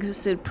worlds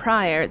existed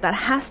prior. That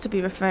has to be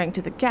referring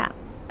to the gap.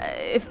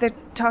 If they're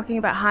talking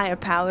about higher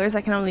powers,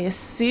 I can only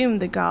assume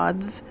the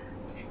gods.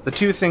 The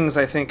 2 things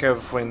I think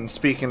of when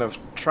speaking of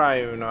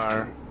Triune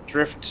are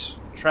drift,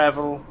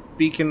 travel,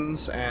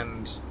 beacons,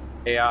 and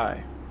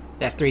AI.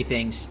 That's 3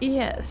 things.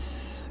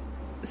 Yes.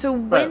 So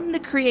when the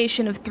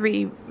creation of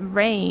 3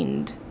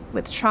 reigned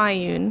with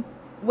Triune,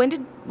 when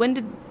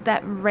did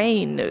that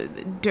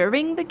reign?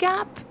 During the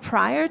gap?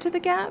 Prior to the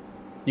gap?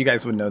 You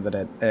guys would know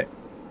that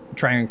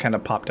Triune kind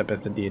of popped up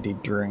as a deity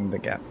during the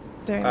gap.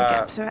 During the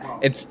gap. So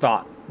It's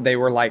thought they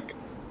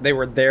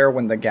were there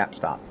when the gap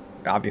stopped.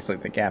 Obviously,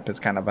 the gap is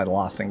kind of a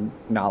lossing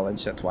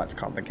knowledge. That's why it's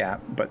called the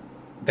gap. But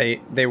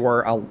they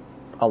were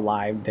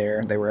alive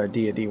there. They were a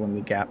deity when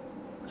the gap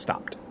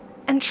stopped.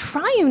 And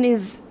Triune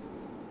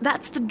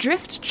that's the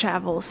drift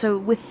travel. So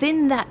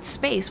within that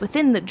space,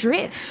 within the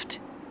drift,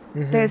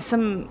 there's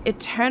some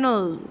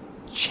eternal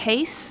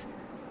chase,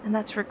 and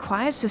that's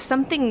required. So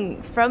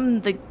something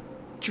from the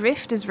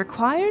drift is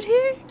required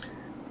here?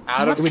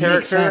 Out of That would make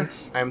character,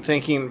 sense. I'm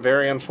thinking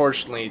very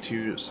unfortunately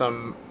to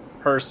some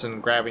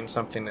person grabbing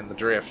something in the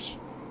drift.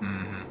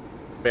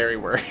 Very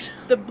worried.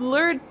 The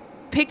blurred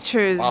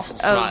pictures Waffle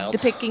of smiled.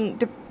 depicting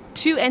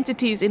 2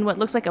 entities in what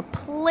looks like a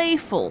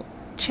playful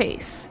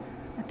chase.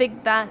 I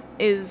think that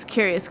is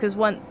curious because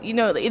one,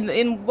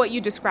 in what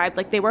you described,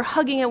 like they were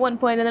hugging at one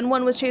point, and then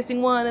one was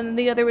chasing one, and then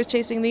the other was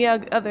chasing the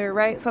other,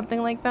 right?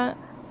 Something like that.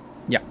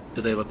 Yeah.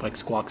 Do they look like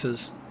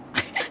squawkses?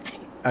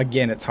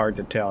 Again, it's hard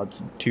to tell.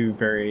 It's 2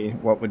 very,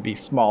 what would be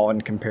small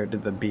and compared to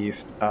the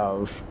beast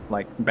of,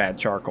 like, bad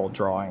charcoal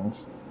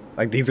drawings.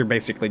 Like, these are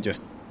basically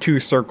just 2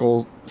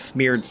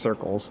 smeared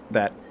circles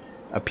that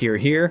appear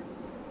here,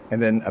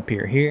 and then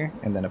appear here,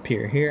 and then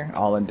appear here,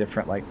 all in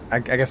different, like, I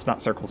guess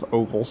not circles,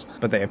 ovals,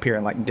 but they appear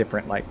in, like,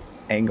 different, like,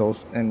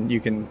 angles, and you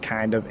can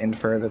kind of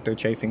infer that they're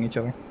chasing each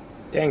other.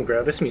 Dang,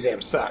 bro, this museum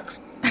sucks.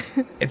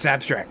 It's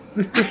abstract.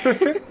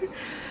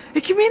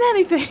 It can mean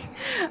anything.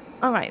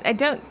 All right, I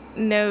don't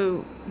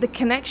know the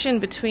connection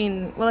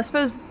between... Well, I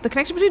suppose the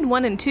connection between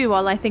 1 and 2,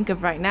 all I think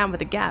of right now with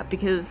the gap,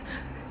 because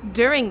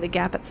during the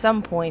gap at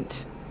some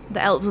point,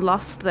 the elves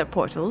lost their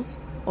portals,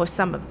 or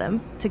some of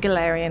them, to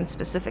Galarian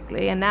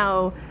specifically, and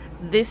now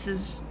this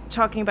is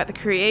talking about the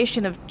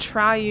creation of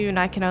Triune,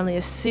 I can only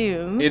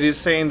assume. It is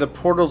saying the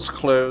portal's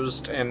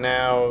closed, and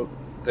now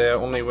the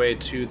only way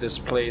to this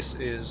place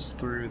is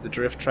through the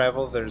drift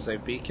travel. There's a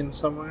beacon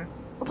somewhere.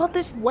 Well,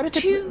 there's What if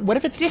two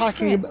it's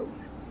talking different about?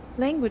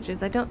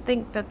 languages. I don't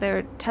think that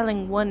they're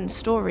telling one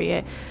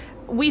story.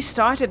 We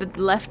started at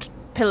the left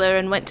pillar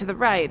and went to the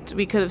right.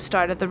 We could have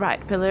started at the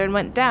right pillar and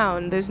went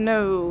down. There's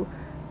no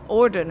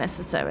order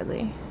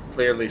necessarily.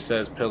 Clearly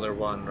says pillar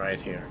 1 right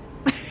here.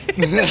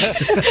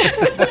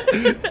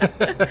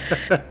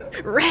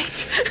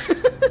 Wrecked.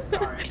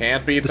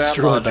 Can't beat that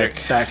Destroyed by logic.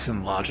 facts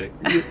and logic.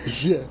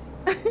 Yeah.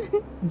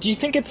 Do you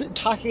think it's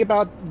talking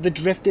about the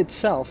drift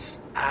itself?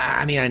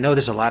 I mean, I know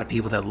there's a lot of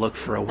people that look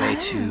for a way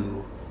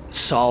to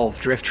solve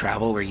drift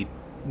travel where you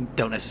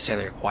don't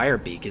necessarily require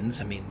beacons.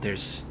 I mean,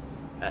 there's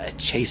a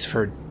chase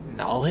for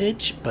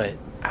knowledge, but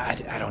I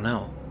don't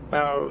know.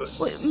 Well,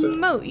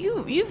 Mo,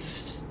 you've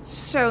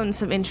shown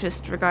some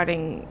interest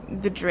regarding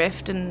the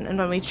drift and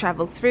when we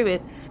travel through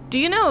it. Do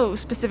you know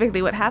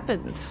specifically what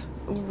happens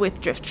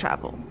with drift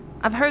travel?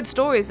 I've heard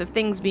stories of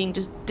things being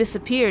just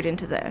disappeared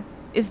into there.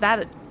 Is that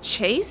a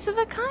chase of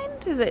a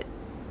kind? Is it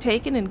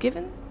taken and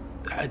given?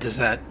 Does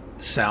that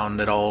sound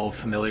at all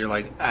familiar?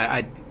 Like,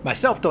 I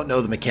myself don't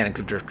know the mechanics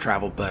of drift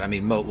travel, but I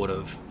mean, Moat would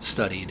have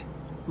studied,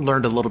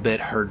 learned a little bit,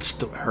 heard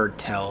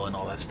tell, and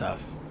all that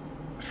stuff.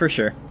 For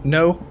sure.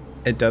 No,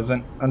 it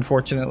doesn't,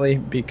 unfortunately,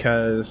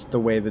 because the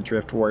way the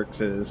drift works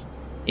is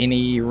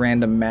any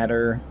random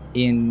matter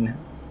in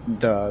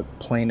the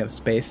plane of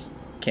space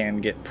can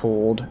get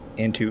pulled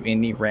into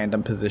any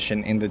random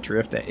position in the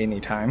drift at any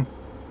time.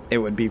 It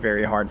would be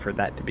very hard for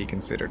that to be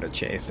considered a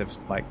chase if,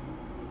 like,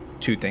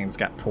 two things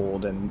got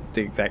pulled in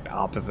the exact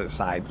opposite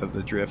sides of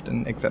the drift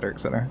and et cetera, et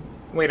cetera.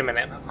 wait a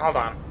minute. Hold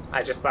on.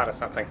 I just thought of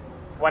something.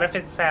 What if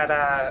it's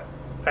that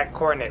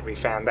coordinate we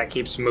found that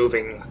keeps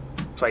moving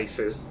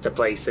places to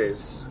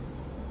places,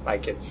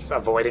 like it's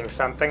avoiding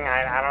something?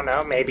 I don't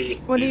know. Maybe.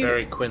 What do you...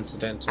 Very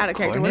coincidental. Out of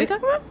character, what are you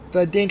talking about?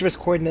 The dangerous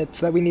coordinates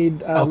that we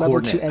need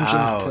level 2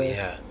 engines to...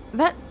 Yeah.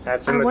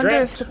 That's I in the wonder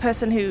drift. if the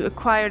person who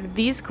acquired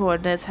these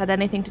coordinates had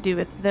anything to do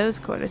with those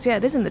coordinates. Yeah,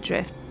 it is in the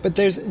drift. But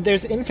there's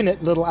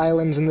infinite little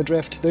islands in the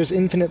drift. There's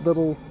infinite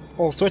little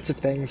all sorts of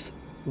things.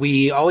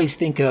 We always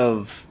think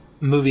of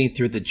moving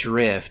through the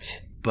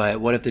drift, but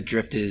what if the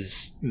drift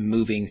is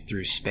moving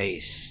through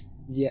space?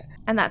 Yeah.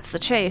 And that's the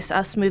chase,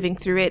 us moving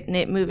through it and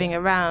it moving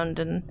around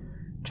and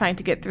trying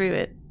to get through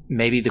it.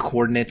 Maybe the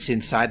coordinates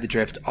inside the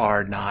drift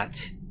are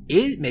not...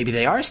 Maybe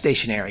they are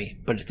stationary,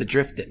 but it's the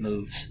drift that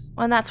moves.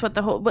 Well, and that's what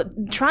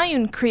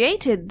Triune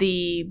created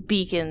the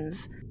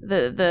beacons,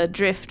 the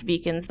drift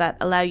beacons that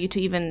allow you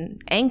to even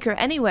anchor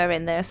anywhere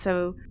in there.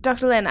 So,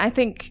 Dr. Lin, I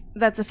think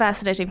that's a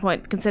fascinating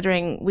point,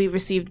 considering we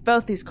received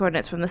both these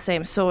coordinates from the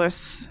same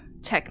source,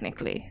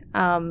 technically.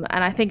 And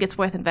I think it's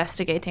worth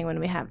investigating when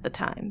we have the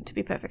time, to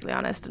be perfectly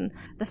honest. And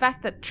the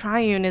fact that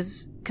Triune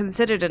is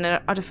considered an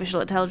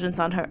artificial intelligence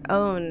on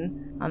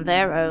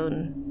their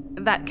own,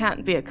 that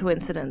can't be a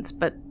coincidence.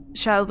 But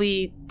shall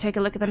we take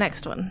a look at the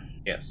next one?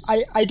 Yes.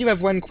 I do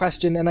have one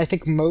question, and I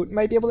think Moat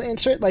might be able to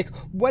answer it. Like,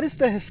 what is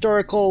the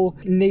historical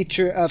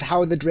nature of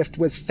how the drift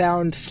was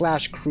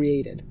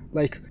found/created?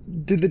 Like,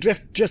 did the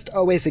drift just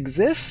always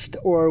exist,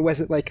 or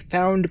was it, like,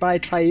 found by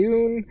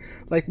Triune?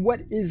 Like,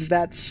 what is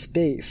that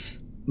space?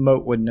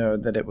 Moat would know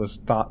that it was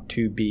thought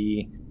to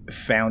be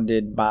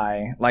founded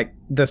by... Like,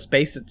 the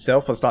space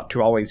itself was thought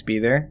to always be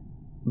there,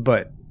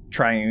 but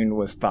Triune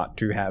was thought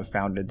to have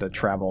founded the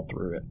travel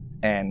through it.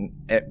 And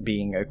it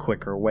being a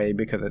quicker way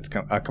because it's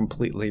a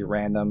completely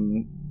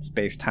random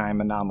space-time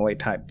anomaly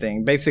type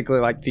thing. Basically,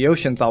 like, the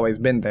ocean's always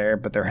been there,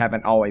 but there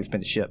haven't always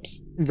been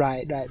ships.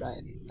 Right.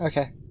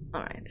 Okay.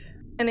 All right.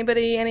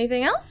 Anybody,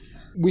 anything else?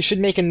 We should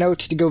make a note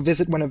to go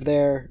visit one of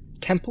their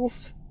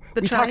temples.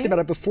 We talked about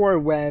it before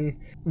when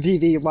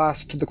Vivi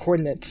lost the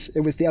coordinates. It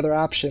was the other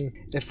option.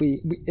 If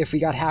we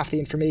got half the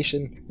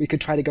information, we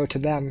could try to go to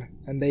them,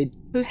 and they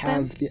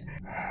have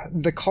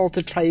the cult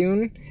of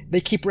Triune. They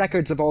keep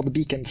records of all the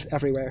beacons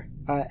everywhere.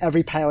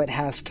 Every pilot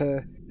has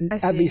to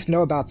at least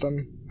know about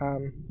them.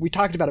 We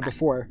talked about it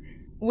before.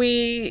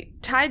 We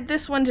tied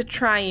this one to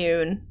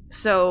Triune,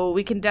 so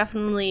we can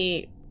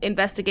definitely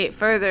investigate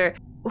further.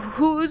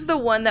 Who's the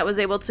one that was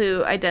able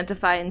to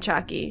identify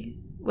Inchaki?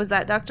 Was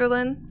that Dr.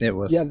 Lin? It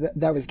was. Yeah,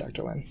 that was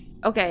Dr. Lin.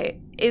 Okay.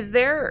 Is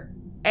there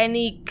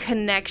any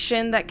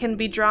connection that can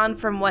be drawn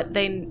from what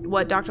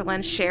Dr.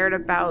 Lin shared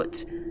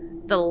about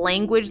the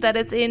language that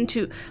it's in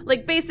to,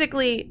 like,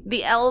 basically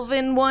the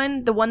Elven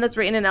one, the one that's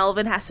written in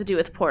Elven, has to do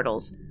with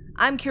portals.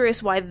 I'm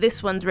curious why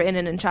this one's written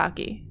in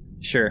Inchaki.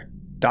 Sure.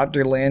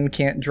 Dr. Lin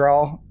can't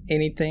draw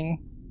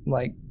anything,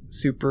 like,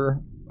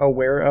 super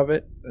aware of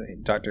it.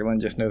 Dr. Lin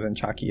just knows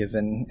Inchaki is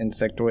an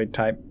insectoid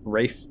type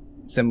race,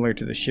 similar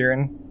to the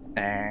Shirin.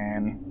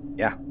 And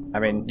yeah, I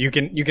mean, you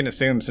can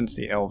assume, since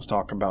the elves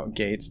talk about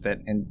gates, that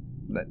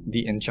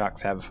the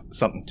Inchaks have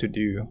something to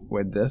do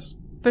with this.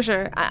 For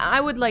sure.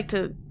 I would like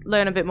to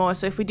learn a bit more,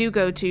 so if we do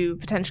go to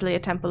potentially a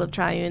Temple of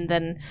Triune,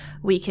 then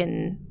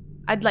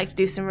I'd like to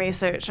do some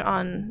research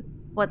on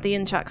what the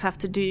Inchaks have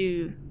to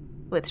do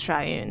with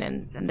Triune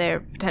and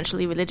their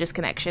potentially religious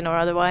connection or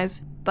otherwise,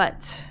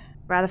 but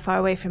rather far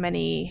away from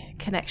any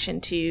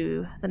connection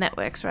to the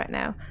networks right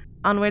now.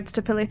 Onwards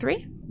to Pillar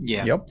 3?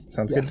 Yeah. Yep,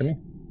 sounds good to me.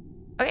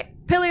 Okay,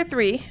 Pillar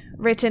 3,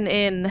 written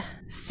in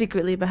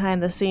secretly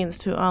behind the scenes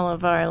to all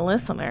of our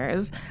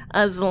listeners,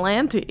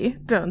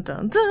 Azlanti, dun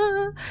dun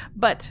dun,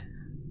 but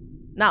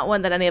not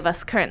one that any of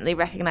us currently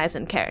recognize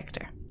in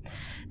character.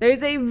 There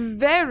is a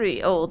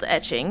very old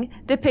etching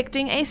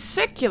depicting a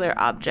circular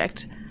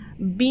object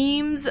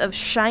beams of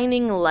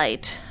shining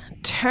light,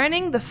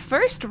 turning the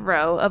first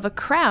row of a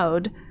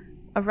crowd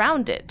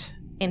around it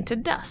into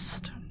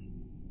dust.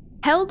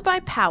 Held by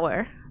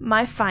power,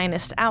 my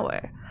finest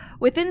hour.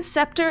 Within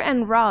scepter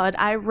and rod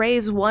I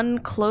raise one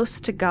close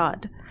to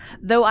God.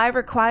 Though I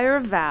require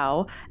a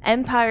vow,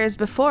 empires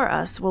before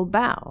us will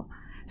bow.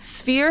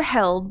 Sphere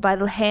held by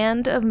the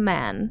hand of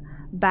man,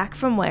 back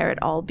from where it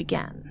all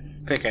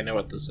began. I think I know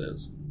what this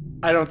is.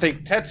 I don't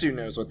think Tetsu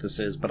knows what this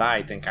is, but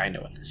I think I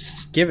know what this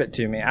is. Give it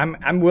to me.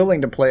 I'm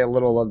willing to play a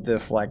little of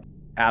this, like,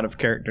 out of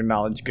character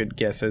knowledge good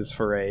guesses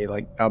for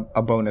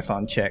a bonus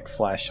on check /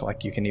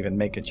 like you can even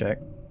make a check.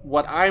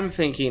 What I'm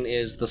thinking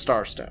is the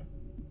Starstone.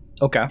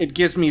 Okay. It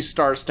gives me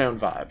Starstone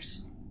vibes.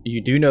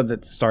 You do know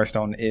that the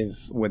Starstone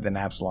is within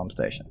Absalom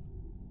Station.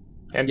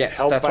 And Yes,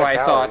 held that's by why I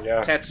power, thought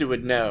yeah. Tetsu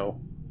would know.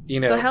 You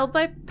know, So held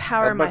by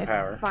power, Held by my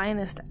power.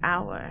 finest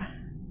hour.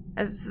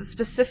 As a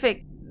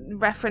specific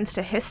reference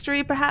to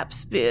history,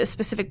 perhaps? A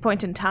specific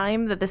point in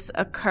time that this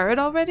occurred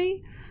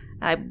already?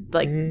 I'm,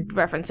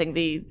 referencing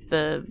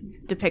the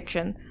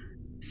depiction.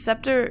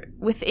 Scepter,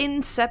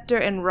 within scepter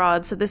and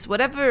rod, so this,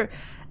 whatever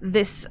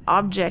this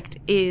object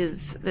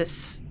is,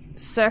 this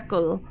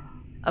circle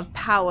of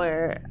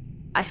power,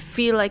 I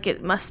feel like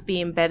it must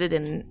be embedded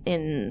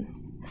in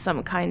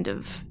some kind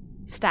of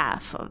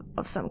staff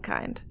of some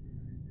kind.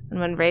 And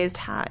when raised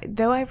high,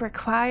 though I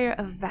require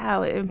a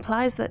vow, it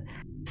implies that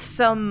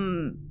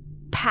some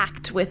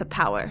pact with a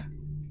power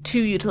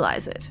to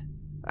utilize it.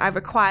 I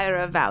require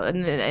a vow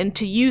and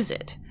to use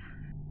it.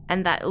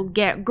 And that will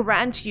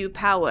grant you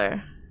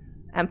power.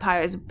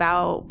 Empires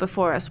bow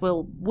before us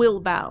will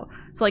bow.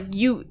 So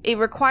it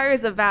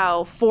requires a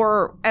vow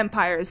for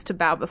empires to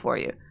bow before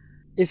you.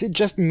 Is it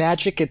just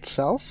magic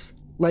itself?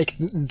 Like,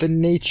 the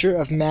nature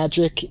of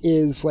magic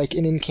is, like,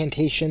 an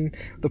incantation.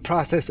 The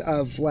process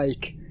of,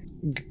 like,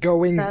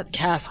 That's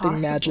casting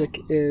possible. magic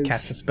is...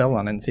 Cast a spell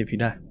on it and see if you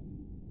die.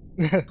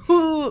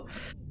 Ooh.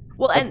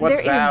 Well, and what there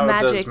is vow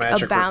does magic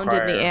magic abound in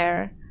require? the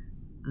air.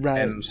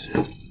 Right.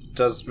 and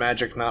does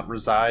magic not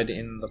reside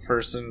in the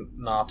person,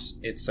 not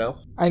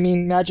itself? I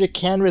mean, magic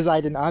can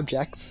reside in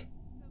objects.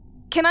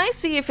 Can I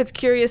see if it's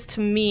curious to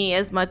me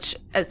as much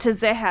as to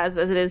Zehaz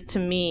as it is to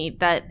me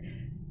that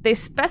they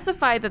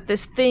specify that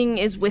this thing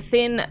is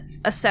within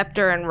a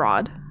scepter and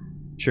rod,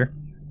 Sure.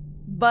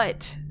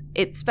 but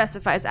it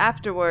specifies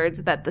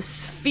afterwards that the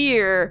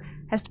sphere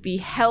has to be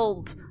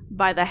held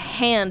by the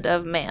hand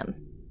of man.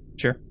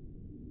 Sure.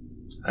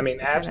 I mean,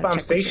 kinda Absalom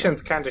check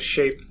Station's kind of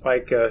shaped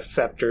like a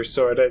scepter,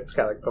 sort of. It's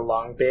got like the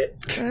long bit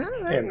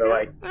and the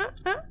like.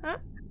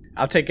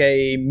 I'll take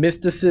a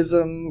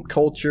mysticism,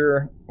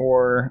 culture,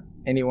 or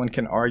anyone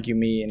can argue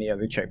me any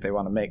other check they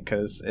want to make,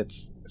 because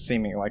it's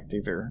seeming like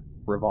these are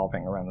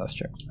revolving around those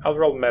checks. I'll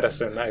roll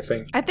medicine, I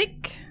think. I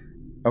think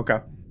Okay.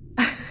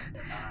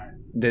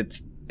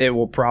 It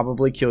will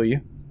probably kill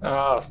you.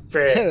 Oh,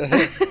 fair.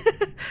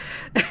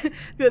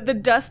 the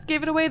dust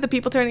gave it away. The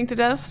people turning to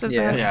dust. Is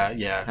Yeah. that?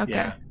 Yeah.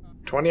 Okay.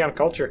 20 on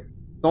culture.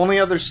 The only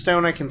other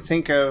stone I can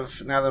think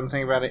of, now that I'm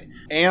thinking about it,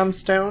 Aeon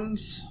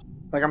stones?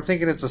 Like, I'm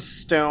thinking it's a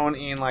stone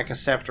in, like, a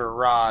scepter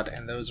rod,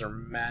 and those are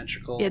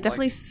magical. Yeah,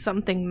 definitely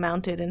something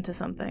mounted into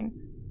something.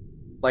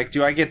 Like,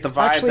 do I get the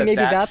vibe Actually, that maybe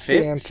that that's the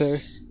fits?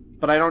 answer.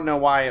 But I don't know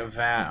why a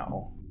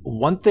vow.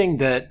 One thing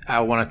that I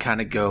want to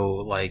kind of go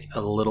like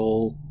a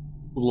little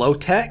low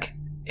tech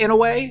in a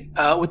way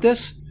with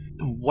this,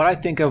 what I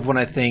think of when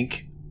I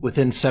think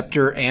within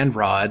scepter and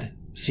rod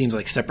seems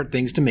like separate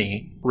things to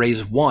me.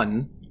 Raise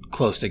one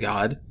close to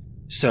God.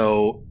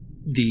 So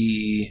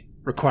the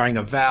requiring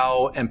a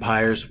vow,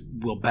 empires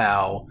will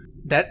bow.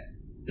 That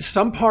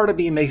some part of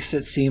me makes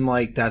it seem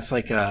like that's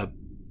like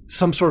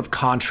some sort of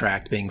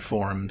contract being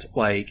formed.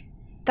 Like,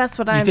 That's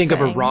what you I'm think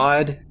saying. of a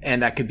rod,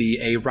 and that could be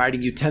a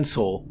writing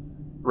utensil.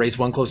 Raise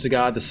one close to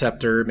God, the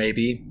scepter,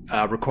 maybe.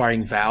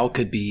 Requiring vow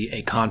could be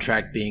a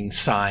contract being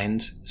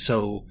signed.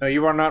 So No,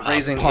 you are not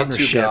raising it to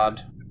partnership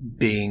God.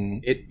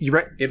 being It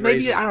maybe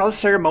raises- I don't know,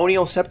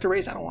 ceremonial scepter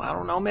raise. I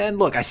don't know, man.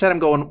 Look, I said I'm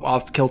going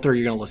off kilter.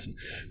 You're gonna listen.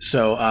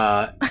 So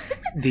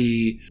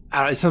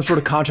some sort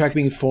of contract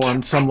being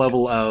formed, some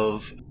level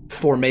of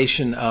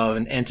formation of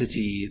an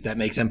entity that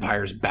makes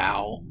empires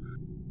bow.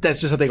 That's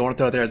just something I want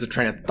to throw out there as a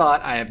train of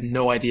thought. I have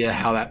no idea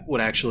how that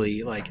would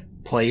actually like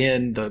play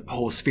in. The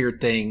whole sphere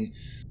thing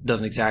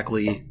doesn't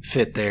exactly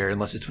fit there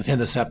unless it's within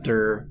the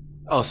scepter.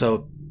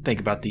 Also, think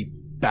about the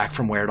back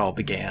from where it all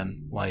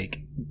began. Like,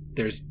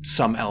 there's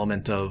some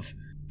element of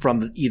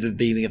from either the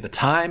beginning of the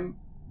time,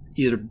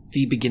 either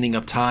the beginning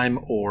of time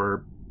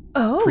or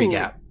Oh,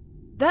 pre-gap.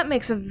 that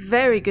makes a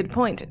very good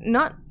point.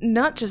 Not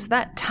just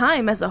that,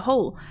 time as a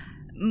whole.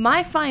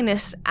 My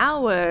finest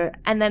hour,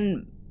 and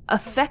then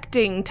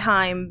affecting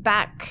time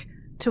back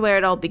to where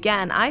it all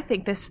began. I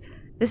think this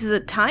is a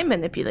time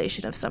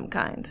manipulation of some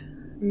kind.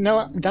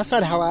 No, that's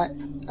not how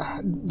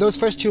those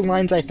first two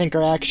lines, I think,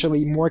 are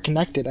actually more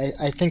connected.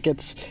 I think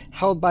it's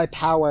held by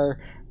power,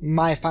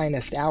 my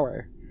finest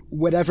hour.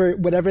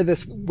 Whenever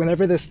this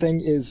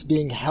thing is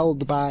being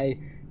held by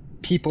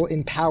people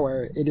in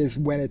power, it is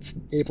when it's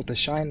able to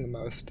shine the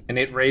most. And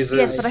it raises...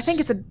 Yes, but I think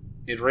it's a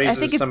It I raises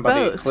think it's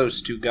somebody both.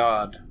 close to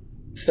God.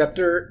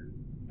 Scepter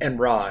and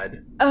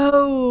rod.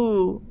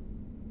 Oh,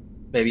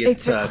 Maybe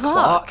it's a a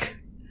clock. clock.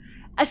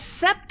 a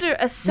scepter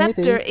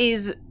Maybe.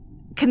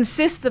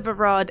 consists of a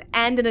rod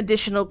and an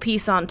additional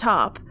piece on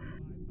top,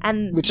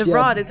 and Which, the yeah.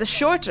 rod is a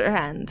shorter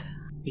hand.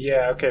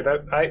 Yeah, okay,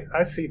 that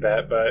I see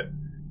that, but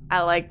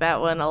I like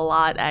that one a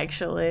lot,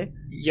 actually.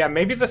 yeah,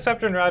 maybe the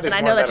scepter and rod is And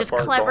I more know that's just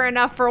metaphorical. clever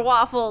enough for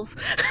waffles.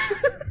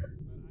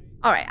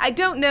 All right, I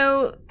don't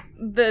know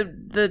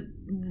the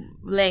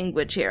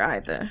language here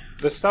either.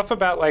 The stuff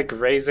about like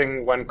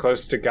raising one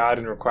close to God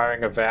and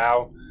requiring a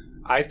vow,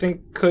 I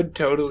think could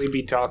totally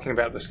be talking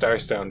about the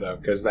Starstone though,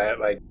 because that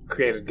like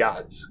created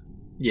gods.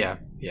 Yeah.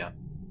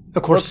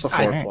 Of course, What's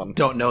the fourth I one?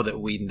 don't know that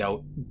we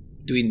know.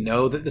 Do we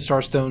know that the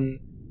Starstone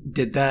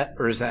did that,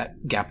 or is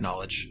that gap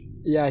knowledge?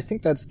 Yeah, I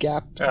think that's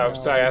gap. Oh,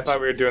 sorry, I thought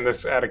we were doing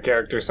this out of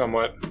character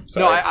somewhat.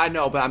 Sorry. No, I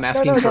know, but I'm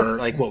asking no, for that's-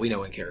 like what we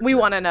know in character. We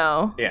want to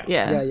know. Yeah.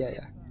 Yeah. Yeah.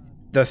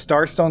 The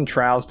Starstone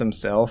Trials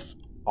themselves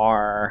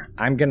are,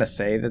 I'm going to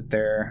say that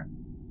they're,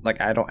 like,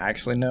 I don't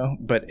actually know,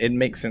 but it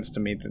makes sense to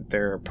me that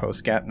they're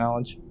post-gap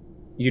knowledge.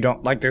 You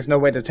don't, like, there's no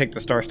way to take the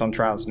Starstone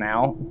Trials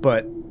now,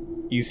 but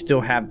you still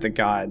have the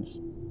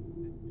gods.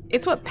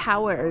 It's what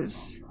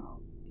powers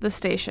the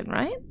station,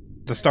 right?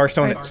 The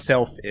Starstone Right.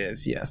 itself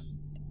is, yes.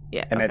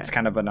 Yeah. And okay. it's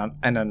kind of an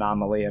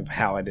anomaly of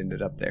how it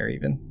ended up there,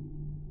 even.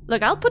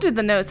 Look, I'll put in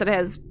the notes that it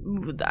has.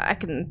 I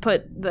can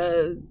put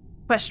the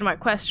question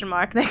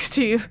mark next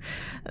to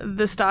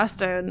the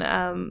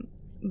Starstone.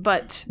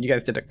 But You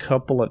guys did a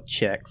couple of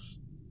checks.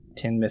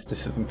 10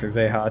 mysticism for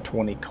Zeha,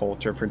 20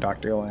 culture for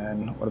Dr.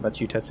 Lin. What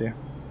about you, Tetsu?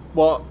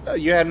 Well,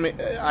 you had me.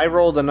 I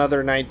rolled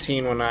another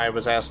 19 when I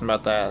was asking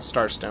about the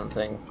Starstone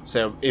thing.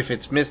 So if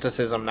it's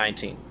mysticism,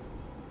 19.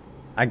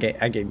 I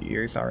gave you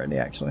yours already,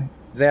 actually.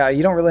 Zeha,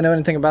 you don't really know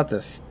anything about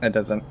this.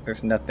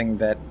 There's nothing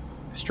that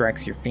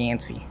strikes your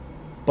fancy.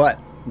 But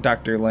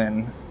Dr.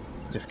 Lin,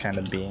 just kind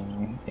of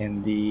being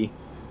in the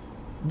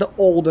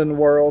olden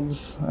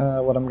worlds,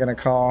 what I'm going to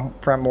call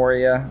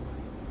Primoria,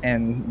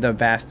 and the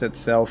vast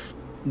itself,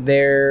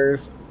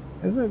 there's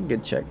a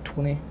good check,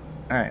 20.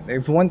 Alright,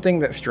 there's one thing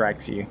that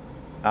strikes you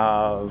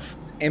of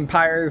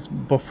empires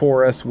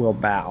before us will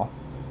bow.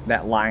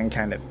 That line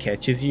kind of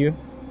catches you,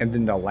 and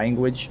then the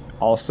language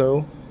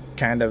also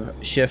kind of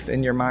shifts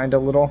in your mind a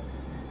little,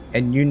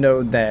 and you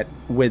know that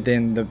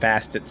within the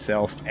vast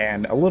itself,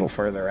 and a little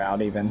further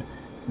out even,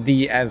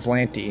 the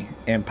Aslanti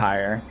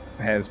Empire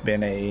has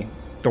been a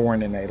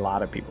thorn in a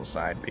lot of people's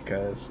side,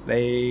 because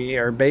they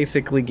are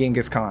basically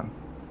Genghis Khan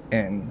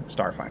in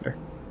Starfinder.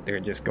 They're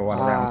just going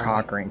around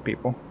conquering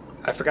people.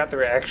 I forgot there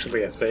were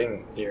actually a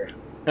thing here.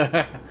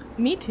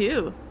 me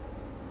too.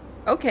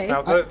 Okay.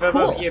 Now,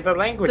 cool. the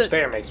language So-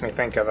 there makes me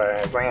think of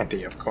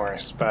Aslanti, of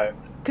course, but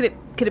Could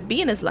it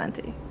be in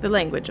Aslanti? The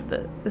language of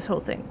this whole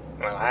thing.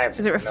 well, I have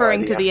Is it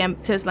referring no to idea.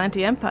 to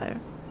Aslanti Empire?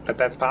 But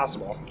that's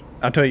possible.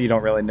 I'll tell you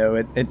don't really know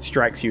it. It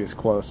strikes you as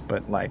close,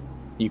 but like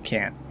you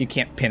can't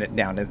pin it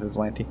down as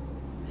Aslanti.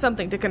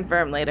 Something to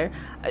confirm later.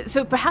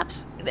 So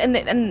perhaps and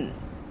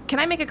can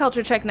I make a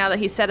culture check now that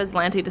he said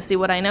Aslanti to see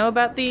what I know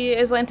about the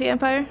Aslanti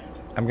Empire?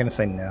 I'm gonna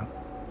say no.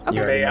 Okay.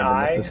 You already know the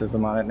AI?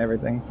 mysticism on it and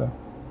everything, so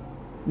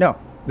no.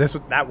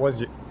 That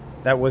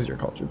was your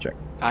culture check.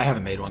 I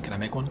haven't made one. Can I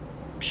make one?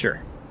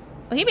 Sure.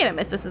 Well, he made a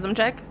mysticism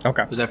check.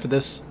 Okay. Was that for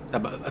this?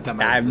 That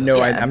might I have be for no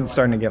this. idea. I'm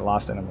starting to get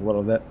lost in them a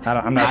little bit.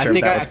 I'm not I sure.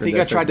 think if that I was for think I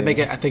this or tried to the- make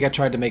it. I think I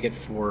tried to make it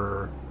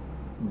for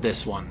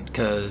this one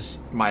because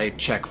my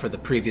check for the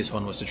previous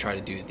one was to try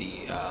to do the.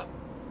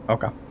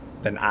 Okay.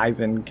 Then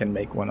Eisen can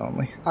make one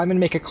only. I'm gonna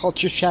make a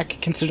culture check,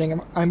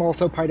 considering I'm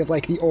also part of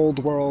like the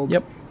old world.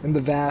 Yep. And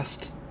the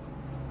vast.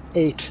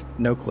 8.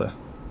 No clue.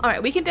 All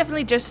right, we can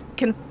definitely just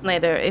confirm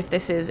later if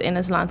this is in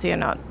Aslanti or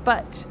not.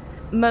 But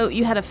Mo,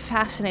 you had a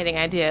fascinating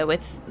idea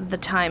with the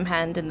time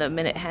hand and the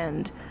minute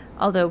hand.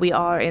 Although we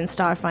are in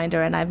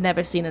Starfinder, and I've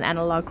never seen an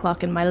analog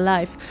clock in my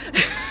life.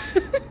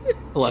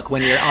 Look,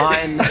 when you're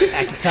on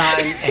active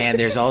time and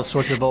there's all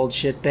sorts of old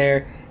shit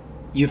there,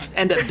 you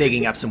end up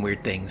digging up some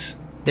weird things.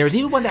 There was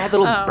even one that had a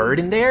little bird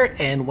in there,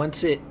 and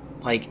once it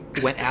like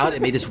went out,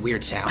 it made this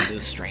weird sound. It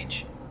was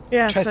strange.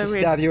 Yeah, Tries so to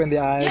weird. stab you in the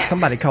eye.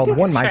 Somebody called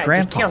one my Tried to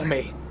grandfather. kill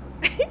me.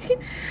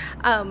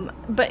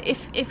 But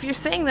if you're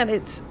saying that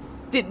it's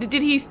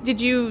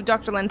did you,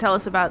 Dr. Len, tell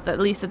us about at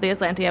least that the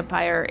Aslanti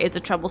Empire is a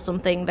troublesome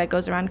thing that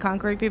goes around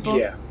conquering people?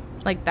 Yeah.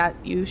 Like that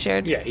you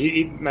shared? Yeah,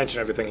 he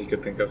mentioned everything he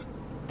could think of.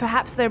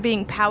 Perhaps they're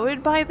being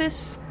powered by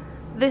this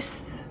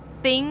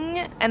thing.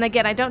 And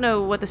again, I don't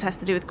know what this has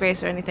to do with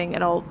Grace or anything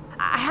at all.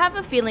 I have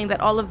a feeling that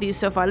all of these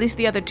so far, at least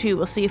the other two,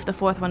 we'll see if the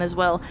fourth one as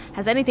well,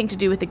 has anything to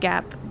do with the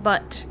gap,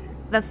 but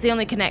that's the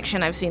only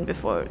connection I've seen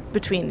before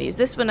between these.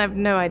 This one I've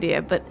no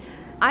idea, but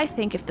I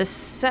think if the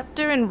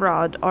scepter and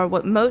rod are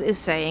what Moat is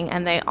saying,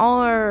 and they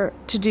are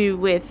to do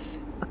with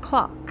a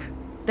clock,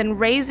 then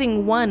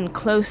raising one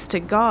close to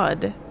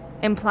God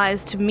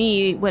implies to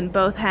me when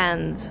both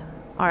hands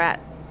are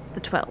at the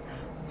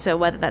 12. So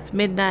whether that's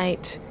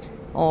midnight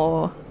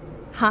or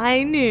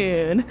high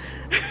noon.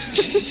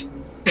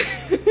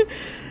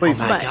 Please.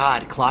 Oh my But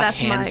god, clock that's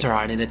hands my- are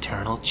on an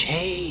eternal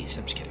chase.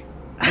 I'm just kidding.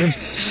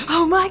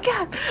 Oh my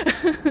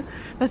god!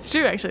 That's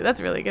true, actually.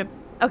 That's really good.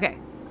 Okay.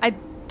 I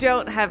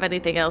don't have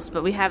anything else,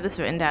 but we have this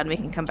written down. We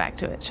can come back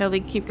to it. Shall we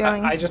keep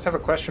going? I just have a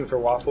question for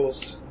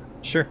Waffles.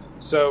 Sure.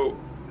 So,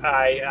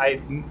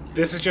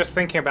 this is just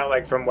thinking about,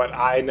 like, from what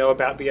I know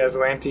about the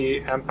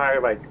Aslanti Empire,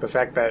 like, the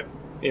fact that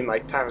in,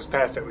 like, times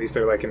past, at least,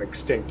 they're, like, an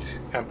extinct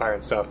empire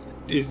and stuff.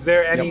 Is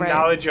there any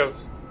knowledge of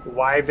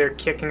why they're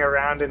kicking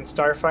around in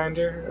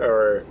Starfinder,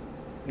 or...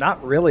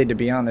 Not really, to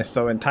be honest.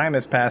 So in time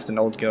has passed in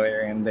Old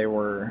Galarian, they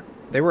were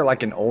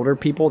like an older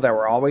people that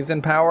were always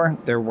in power.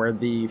 They're where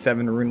the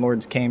 7 Rune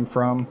Lords came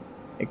from,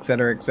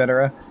 etc.,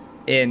 etc.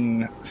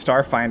 In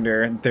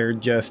Starfinder, they're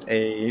just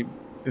a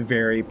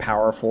very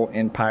powerful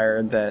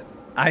empire that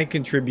I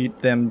contribute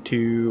them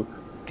to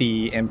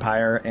the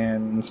Empire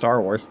in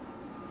Star Wars.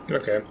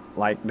 Okay.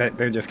 Like,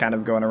 they're just kind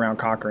of going around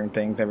conquering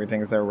things.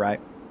 Everything's their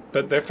right.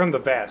 But they're from the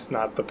Vast,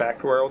 not the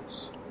Pact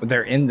Worlds?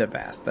 They're in the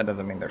Vast. That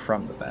doesn't mean they're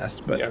from the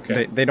Vast. But yeah,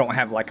 okay. they don't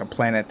have, like, a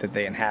planet that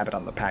they inhabit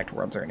on the Pact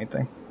Worlds or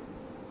anything.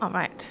 All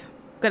right.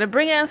 Gonna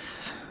bring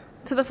us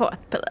to the 4th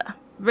pillar.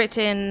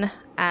 Written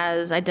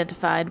as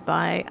identified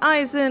by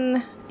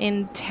Eisen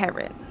in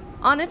Terran.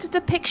 On it, a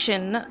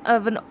depiction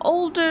of an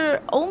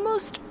older,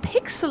 almost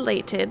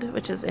pixelated,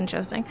 which is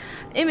interesting,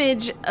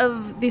 image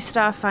of the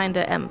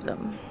Starfinder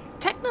emblem.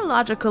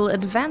 Technological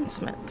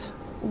advancement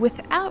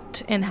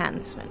without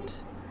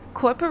enhancement.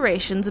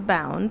 Corporations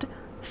abound.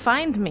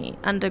 Find me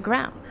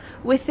underground.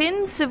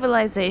 Within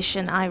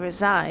civilization I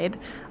reside.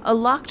 A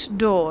locked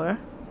door,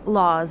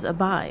 laws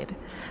abide.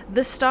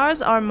 The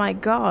stars are my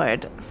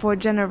guard, for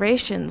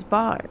generations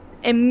barred.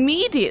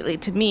 Immediately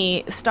to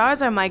me,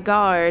 stars are my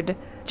guard,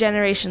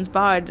 generations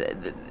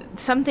barred.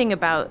 Something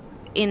about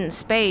in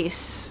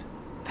space.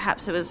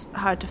 Perhaps it was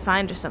hard to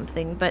find or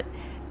something, but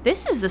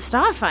this is the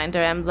Starfinder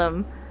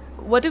emblem.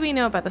 What do we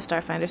know about the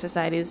Starfinder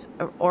Society's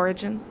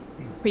origin?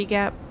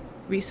 Pre-gap?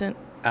 Recent?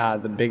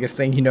 The biggest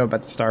thing you know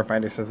about the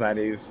Starfinder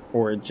Society's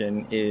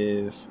origin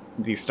is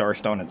the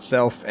Starstone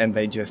itself, and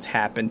they just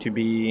happen to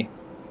be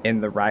in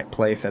the right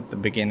place at the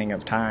beginning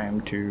of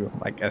time to,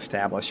 like,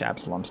 establish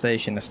Absalom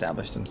Station,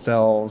 establish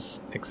themselves,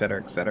 etc.,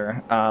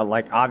 etc.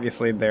 Like,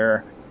 obviously,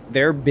 their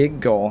big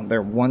goal,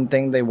 their one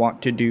thing they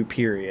want to do,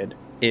 period,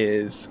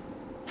 is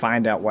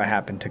find out what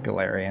happened to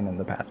Galarian in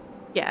the past.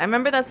 Yeah, I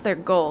remember that's their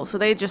goal. So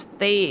they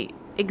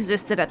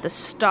existed at the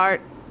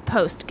start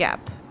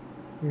post-gap.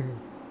 Mm-hmm.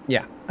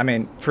 Yeah, I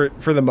mean, for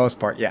the most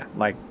part, yeah.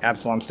 Like,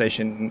 Absalom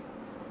Station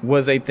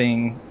was a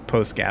thing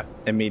post-gap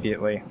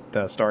immediately.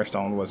 The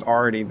Starstone was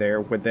already there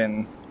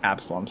within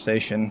Absalom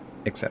Station,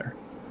 etc.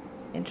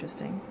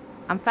 Interesting.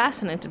 I'm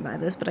fascinated by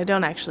this, but I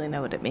don't actually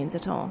know what it means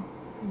at all.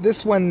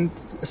 This one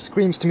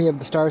screams to me of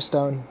the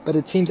Starstone, but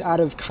it seems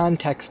out of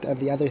context of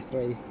the other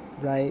 3,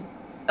 right?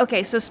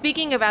 Okay, so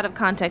speaking of out of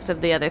context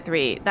of the other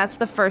 3, that's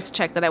the first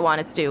check that I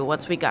wanted to do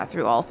once we got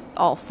through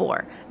all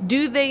 4.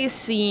 Do they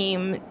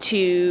seem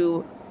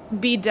to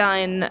be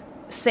done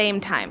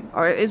same time,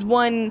 or is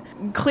one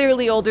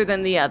clearly older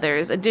than the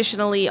others?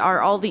 Additionally,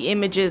 are all the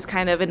images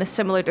kind of in a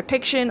similar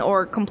depiction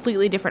or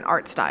completely different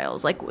art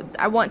styles? Like,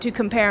 I want to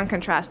compare and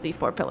contrast the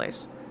 4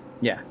 pillars.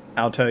 Yeah,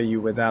 I'll tell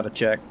you without a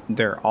check,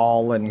 they're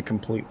all in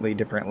completely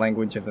different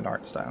languages and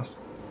art styles.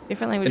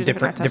 Different languages,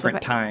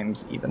 different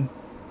times even.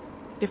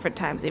 Different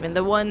times even.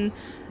 The one...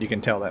 You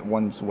can tell that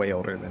one's way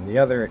older than the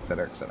other,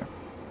 etc., etc.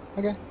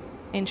 Okay.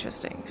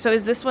 Interesting. So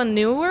is this one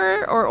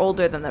newer or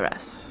older than the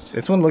rest?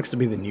 This one looks to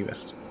be the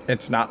newest.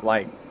 It's not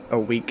like a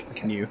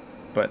week new,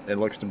 but it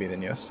looks to be the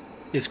newest.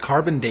 Is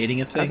carbon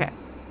dating a thing? Okay.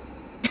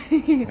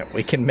 Yeah,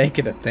 we can make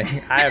it a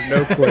thing. I have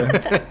no clue.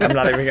 I'm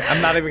not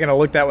even going to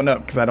look that one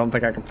up because I don't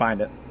think I can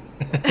find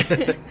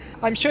it.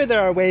 I'm sure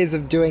there are ways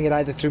of doing it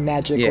either through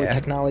magic or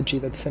technology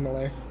that's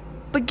similar.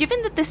 But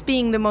given that this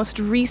being the most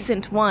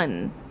recent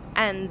one,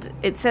 and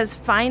it says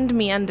find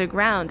me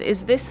underground,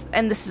 is this,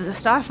 and this is a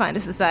Starfinder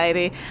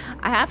Society,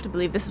 I have to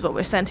believe this is what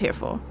we're sent here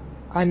for.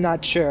 I'm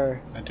not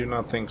sure. I do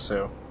not think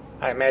so.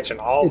 I imagine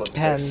all It of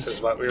depends. this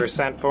is what we were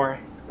sent for.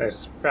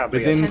 There's probably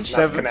Within enough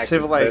connected to this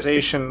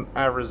civilization,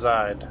 I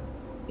reside.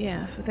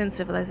 Yes, within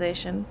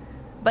civilization.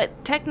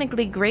 But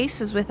technically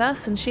Grace is with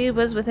us and she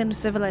was within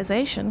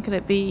civilization. Could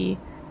it be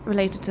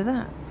related to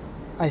that?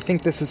 I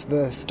think this is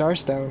the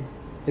Starstone.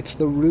 It's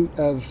the root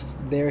of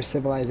their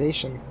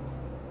civilization.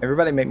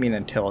 Everybody make me an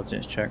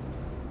intelligence check.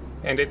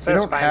 And it We says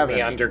don't find have me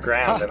any.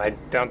 underground, and I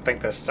don't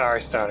think the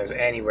Starstone is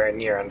anywhere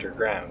near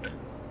underground.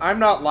 I'm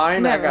not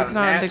lying. I No, got it's a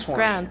not nat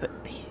underground, 20.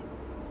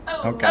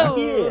 but...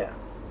 Okay. Yeah.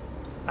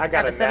 I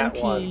got a nat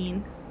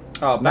 17. 1.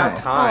 Oh, about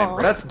Nice. time.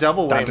 Aw. That's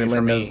double Dr. whammy for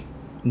Lynn me. knows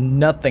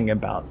nothing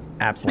about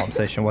Absalom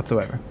Station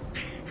whatsoever.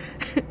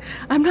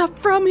 I'm not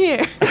from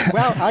here.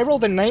 Well, I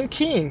rolled a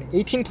 19.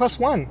 18 plus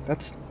 1.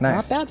 That's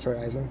Nice. not bad for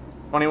Eisen.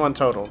 21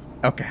 total.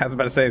 Okay, I was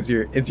about to say, is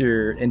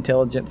your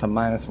intelligence a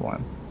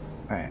 -1?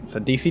 Alright, so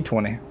DC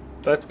 20,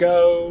 Let's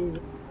go.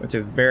 which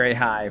is very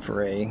high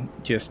for a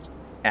just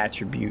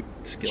attribute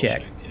Skill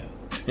check.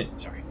 Yeah.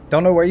 Sorry.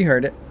 Don't know where you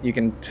heard it. You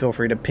can feel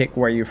free to pick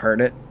where you've heard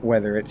it,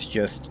 whether it's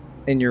just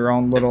in your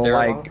own little, There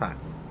a long like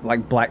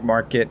time. black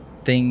market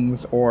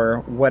things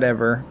or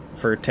whatever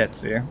for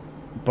Tetsu.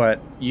 but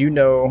you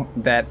know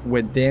that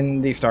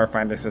within the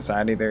Starfinder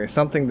Society there is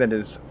something that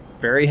is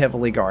very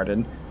heavily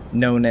guarded,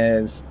 known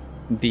as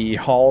the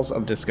Halls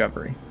of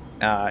Discovery.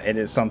 It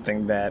is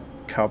something that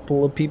a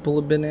couple of people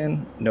have been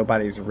in.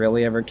 Nobody's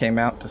really ever came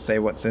out to say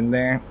what's in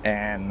there,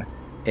 and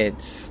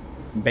it's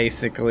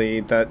basically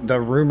the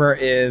rumor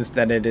is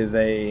that it is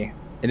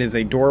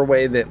a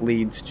doorway that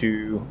leads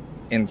to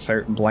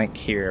insert blank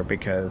here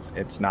because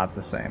it's not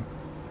the same.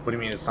 What do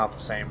you mean it's not the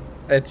same?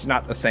 It's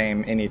not the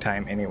same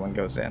anytime anyone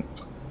goes in.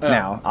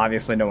 Now,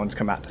 obviously no one's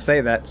come out to say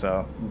that,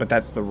 but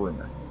that's the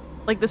rumor.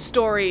 Like the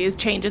story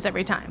changes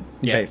every time.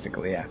 Yeah.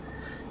 Basically, yeah.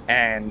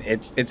 And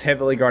it's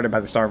heavily guarded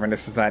by the Starfinder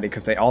Society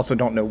because they also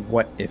don't know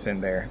what is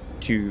in there.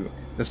 The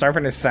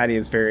Starfinder Society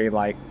is very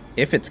like,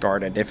 if it's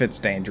guarded, if it's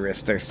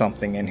dangerous, there's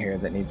something in here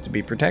that needs to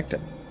be protected.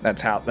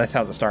 That's how the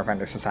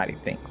Starfinder Society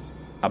thinks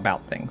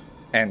about things.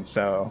 And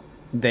so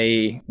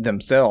they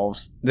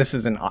themselves, this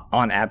is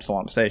on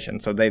Absalom Station,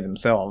 so they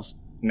themselves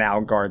now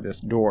guard this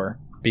door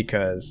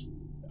because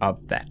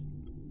of that.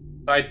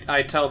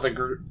 I tell the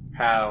group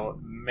how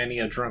many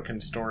a drunken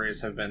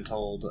stories have been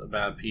told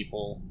about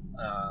people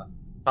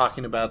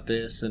talking about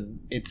this, and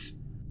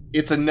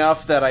it's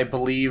enough that I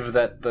believe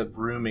that the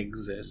room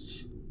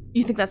exists.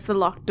 You think that's the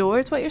locked door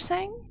is what you're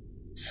saying?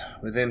 It's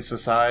within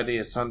society,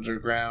 it's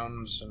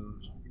underground, and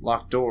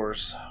locked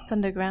doors. It's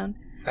underground.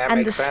 That and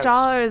makes the sense.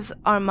 stars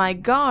are my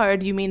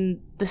guard. You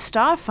mean the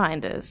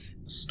Starfinders?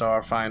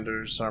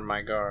 Starfinders are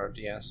my guard,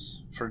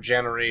 yes. For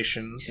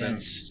generations, and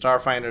Yes.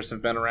 Starfinders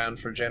have been around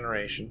for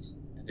generations.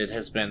 It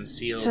has been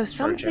sealed So for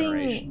something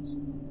generations.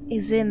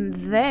 is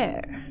in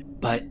there.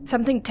 But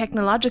Something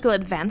technological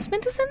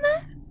advancement is in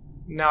there?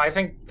 No, I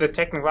think the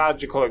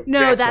technological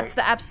No, advancement- that's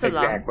the Absalom.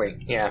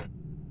 Exactly, yeah.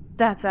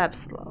 That's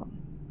Absalom.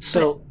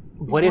 so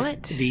what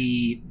what? if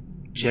the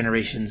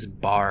Generations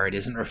barred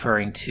isn't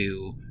referring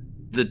to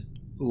the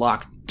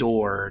locked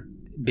door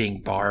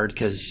being barred?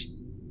 Because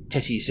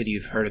Tessie, you said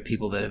you've heard of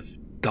people that have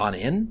gone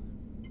in?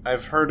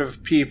 I've heard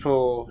of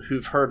people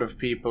who've heard of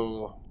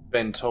people,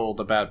 been told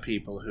about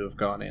people who have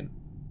gone in.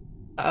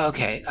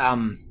 Okay,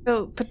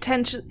 So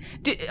potentially,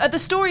 are the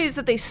stories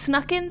that they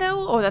snuck in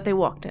though, or that they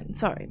walked in?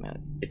 Sorry, Mo.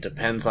 It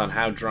depends on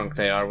how drunk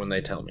they are when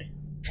they tell me.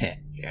 fair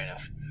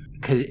enough.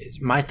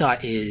 Because my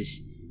thought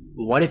is,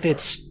 what if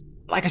it's,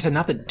 like I said,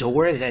 not the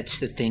door that's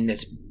the thing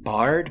that's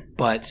barred,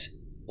 but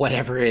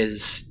whatever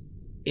is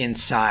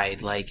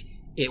inside, like,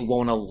 it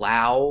won't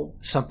allow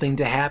something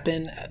to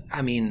happen?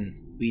 I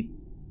mean, we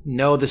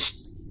know the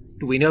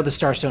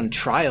Starstone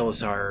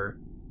trials are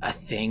a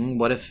thing.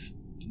 What if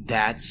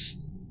that's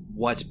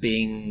what's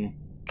being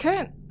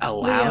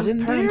allowed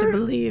in there?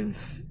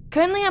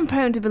 Currently, I'm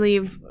prone to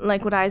believe,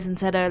 like what Eisen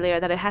said earlier,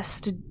 that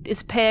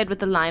it's paired with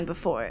the line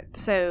before it.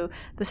 So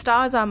the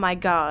stars are my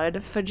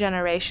guard for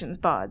generations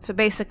barred. So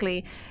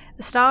basically,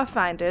 the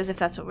Starfinders, if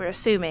that's what we're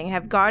assuming,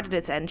 have guarded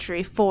its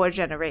entry for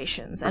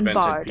generations and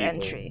Prevented barred people.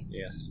 entry.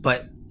 Yes.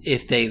 But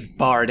if they've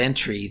barred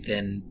entry,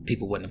 then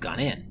people wouldn't have gone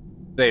in.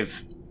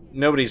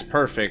 Nobody's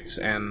perfect,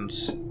 and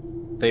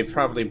they've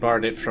probably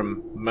barred it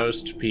from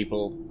most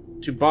people.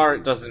 To bar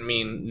it doesn't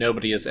mean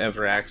nobody has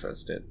ever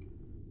accessed it.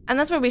 And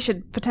that's where we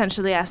should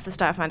potentially ask the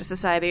Starfinder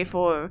Society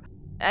for...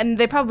 And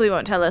they probably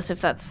won't tell us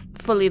if that's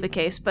fully the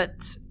case,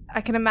 but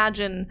I can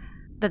imagine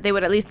that they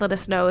would at least let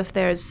us know if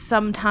there's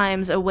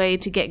sometimes a way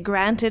to get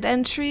granted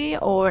entry,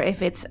 or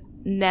if it's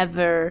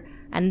never,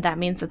 and that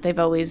means that they've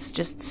always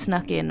just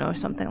snuck in or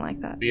something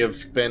like that. We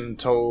have been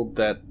told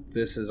that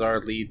this is our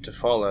lead to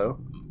follow.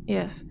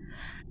 Yes.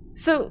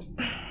 So,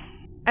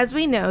 as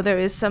we know, there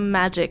is some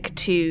magic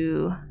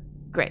to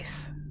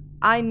Grace.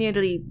 I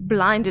nearly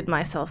blinded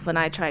myself when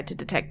I tried to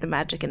detect the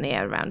magic in the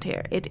air around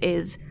here. It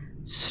is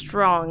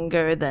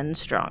stronger than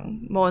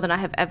strong, more than I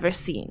have ever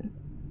seen.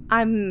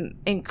 I'm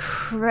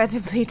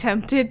incredibly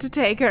tempted to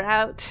take her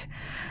out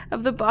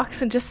of the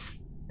box and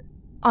just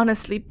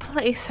honestly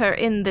place her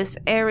in this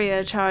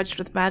area charged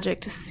with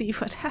magic to see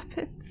what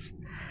happens.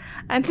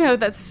 I know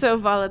that's so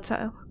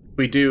volatile.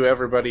 We do,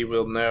 everybody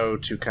will know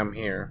to come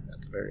here, at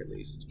the very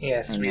least.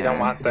 Yes, we don't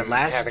want them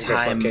Last having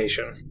time-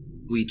 dislocation.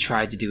 We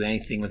tried to do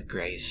anything with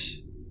Grace.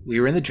 We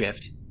were in the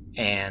drift,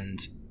 and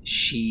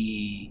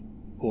she,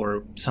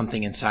 or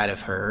something inside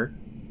of her,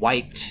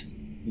 wiped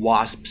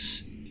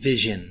Wasp's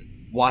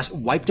vision. Wasp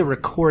wiped a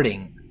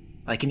recording,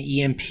 like an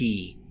EMP,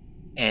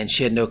 and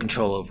she had no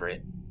control over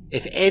it.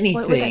 If anything,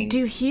 What would that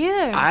do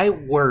here? I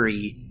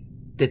worry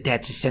that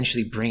that's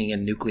essentially bringing a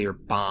nuclear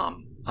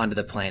bomb onto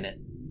the planet.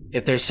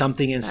 If there's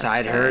something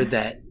inside her fair.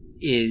 that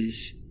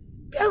is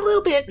a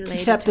little bit Related to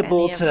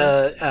susceptible any of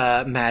this.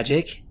 to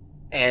magic,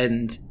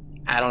 and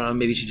I don't know,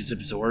 maybe she just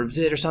absorbs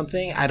it or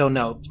something. I don't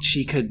know.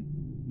 She could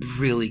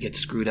really get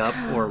screwed up,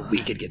 or we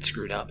could get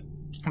screwed up.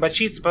 But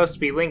she's supposed to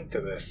be linked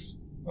to this.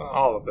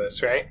 All of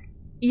this, right?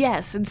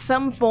 Yes, in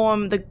some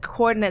form, the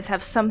coordinates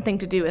have something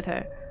to do with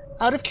her.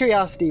 Out of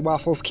curiosity,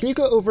 Waffles, can you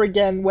go over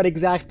again what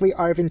exactly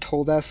Arvin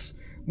told us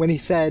when he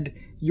said,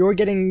 you're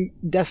getting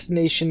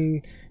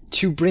destination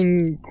to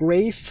bring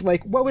Grace?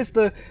 Like, what was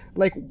the,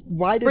 like,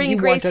 why did he Bring want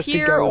Grace us to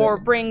here, go or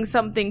there? bring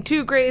something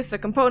to Grace, a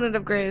component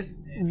of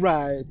Grace.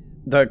 Right.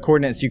 The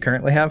coordinates you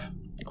currently have?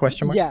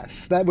 Question mark?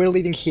 Yes, that we're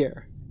leaving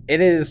here.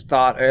 It is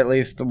thought, or at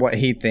least what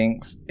he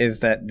thinks, is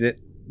that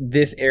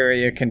this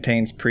area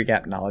contains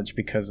pre-gap knowledge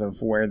because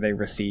of where they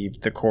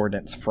received the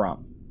coordinates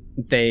from.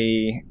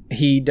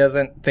 He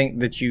doesn't think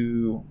that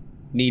you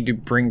need to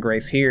bring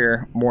Grace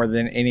here more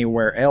than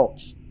anywhere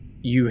else.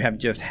 You have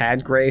just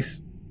had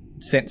Grace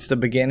since the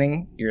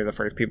beginning. You're the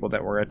first people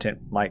that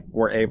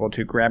were able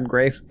to grab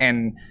Grace,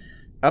 and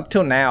up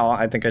till now,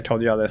 I think I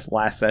told you all this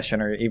last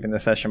session or even the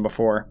session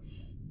before,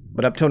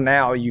 but up till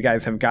now, you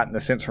guys have gotten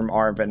the sense from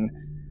Arvin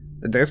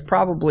that there's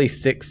probably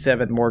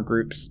 6-7 more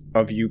groups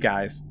of you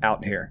guys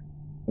out here,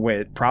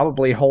 with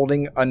probably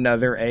holding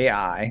another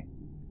AI,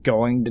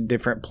 going to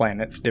different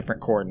planets,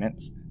 different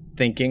coordinates,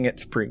 thinking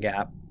it's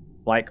pre-gap.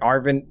 Like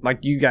Arvin, like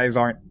you guys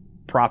aren't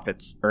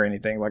prophets or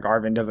anything. Like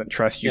Arvin doesn't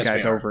trust you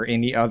guys over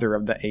any other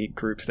of the 8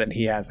 groups that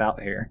he has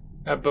out here.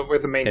 But we're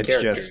the main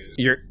characters. It's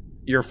just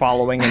you're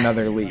following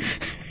another lead.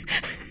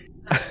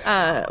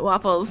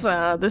 Waffles,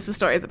 this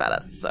story is about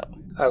us, so.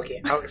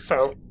 Okay,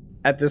 so...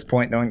 At this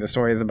point, knowing the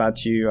story is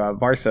about you,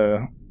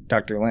 Varso,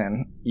 Dr.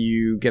 Lin,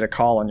 you get a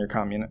call on your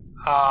comm unit.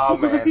 Oh,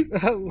 man.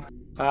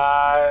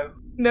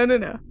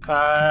 No.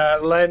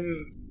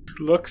 Len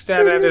looks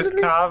down at his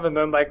comm and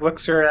then,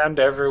 looks around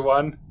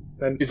everyone.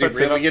 Then is he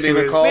really getting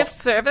a call? We have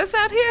service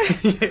out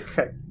here?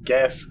 I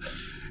guess.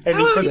 And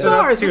he puts it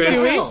up to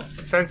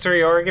his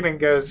sensory organ and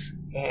goes,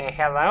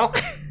 hello?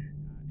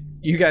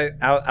 You guys,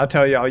 I'll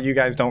tell y'all, you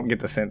guys don't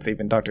get the sense,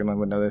 even Dr. Lin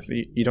would know this,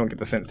 you don't get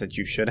the sense that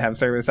you should have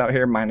service out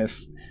here,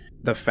 minus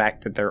the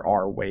fact that there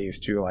are ways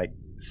to,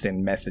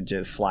 send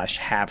messages /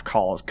 have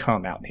calls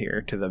come out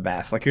here to the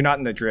vast. You're not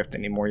in the drift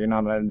anymore, you're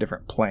not on a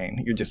different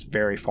plane, you're just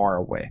very far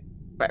away.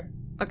 Right,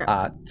 okay.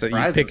 So you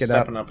Rise pick is it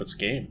up. Stepping up its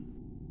game.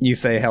 You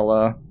say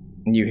hello,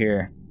 and you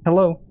hear,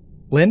 hello,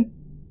 Lin?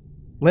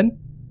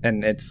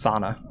 And it's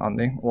Sana on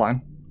the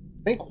line.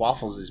 I think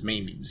Waffles is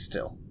memeing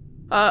still.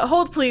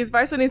 Hold please,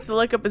 Varso needs to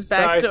look up his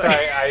backstory.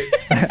 Sorry, I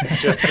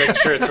just make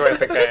sure it's where I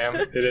think I am.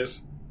 It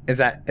is. Is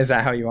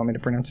that how you want me to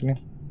pronounce your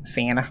name?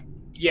 Sana?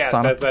 Yeah,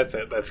 that's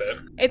it.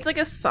 It's like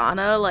a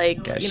sauna,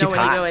 Yeah, when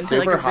you go into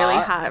Super a really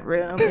hot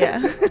room.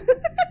 Yeah.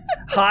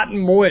 Hot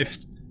and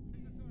moist.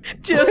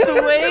 Just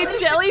the way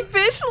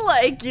jellyfish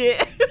like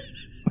it.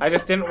 I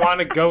just didn't want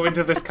to go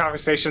into this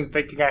conversation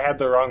thinking I had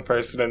the wrong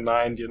person in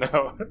mind,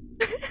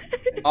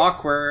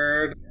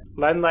 Awkward.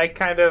 Len,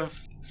 kind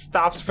of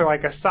stops for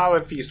a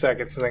solid few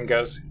seconds and then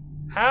goes,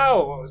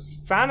 oh,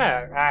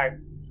 Sana,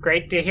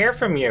 great to hear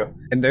from you.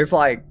 And there's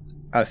a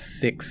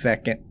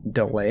 6-second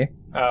delay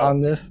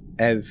on this,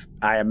 as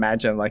I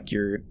imagine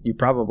you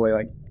probably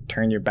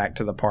turn your back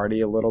to the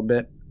party a little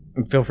bit.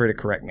 And feel free to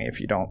correct me if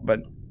you don't, but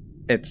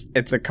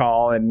it's a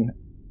call and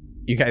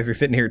you guys are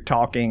sitting here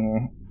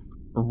talking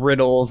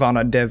riddles on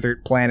a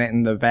desert planet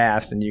in the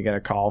vast, and you get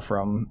a call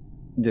from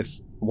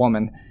this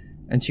woman,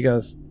 and she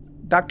goes,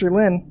 Dr.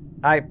 Lin,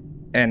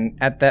 and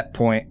at that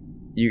point,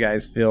 you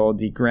guys feel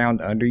the ground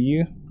under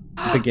you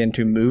begin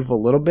to move a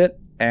little bit,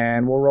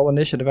 and we'll roll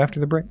initiative after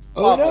the break.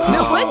 Oh, no!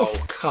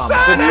 What? Come The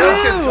on.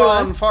 joke has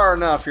gone far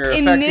enough. You're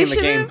affecting the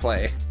Initiative?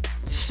 gameplay.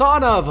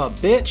 Son of a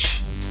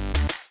bitch.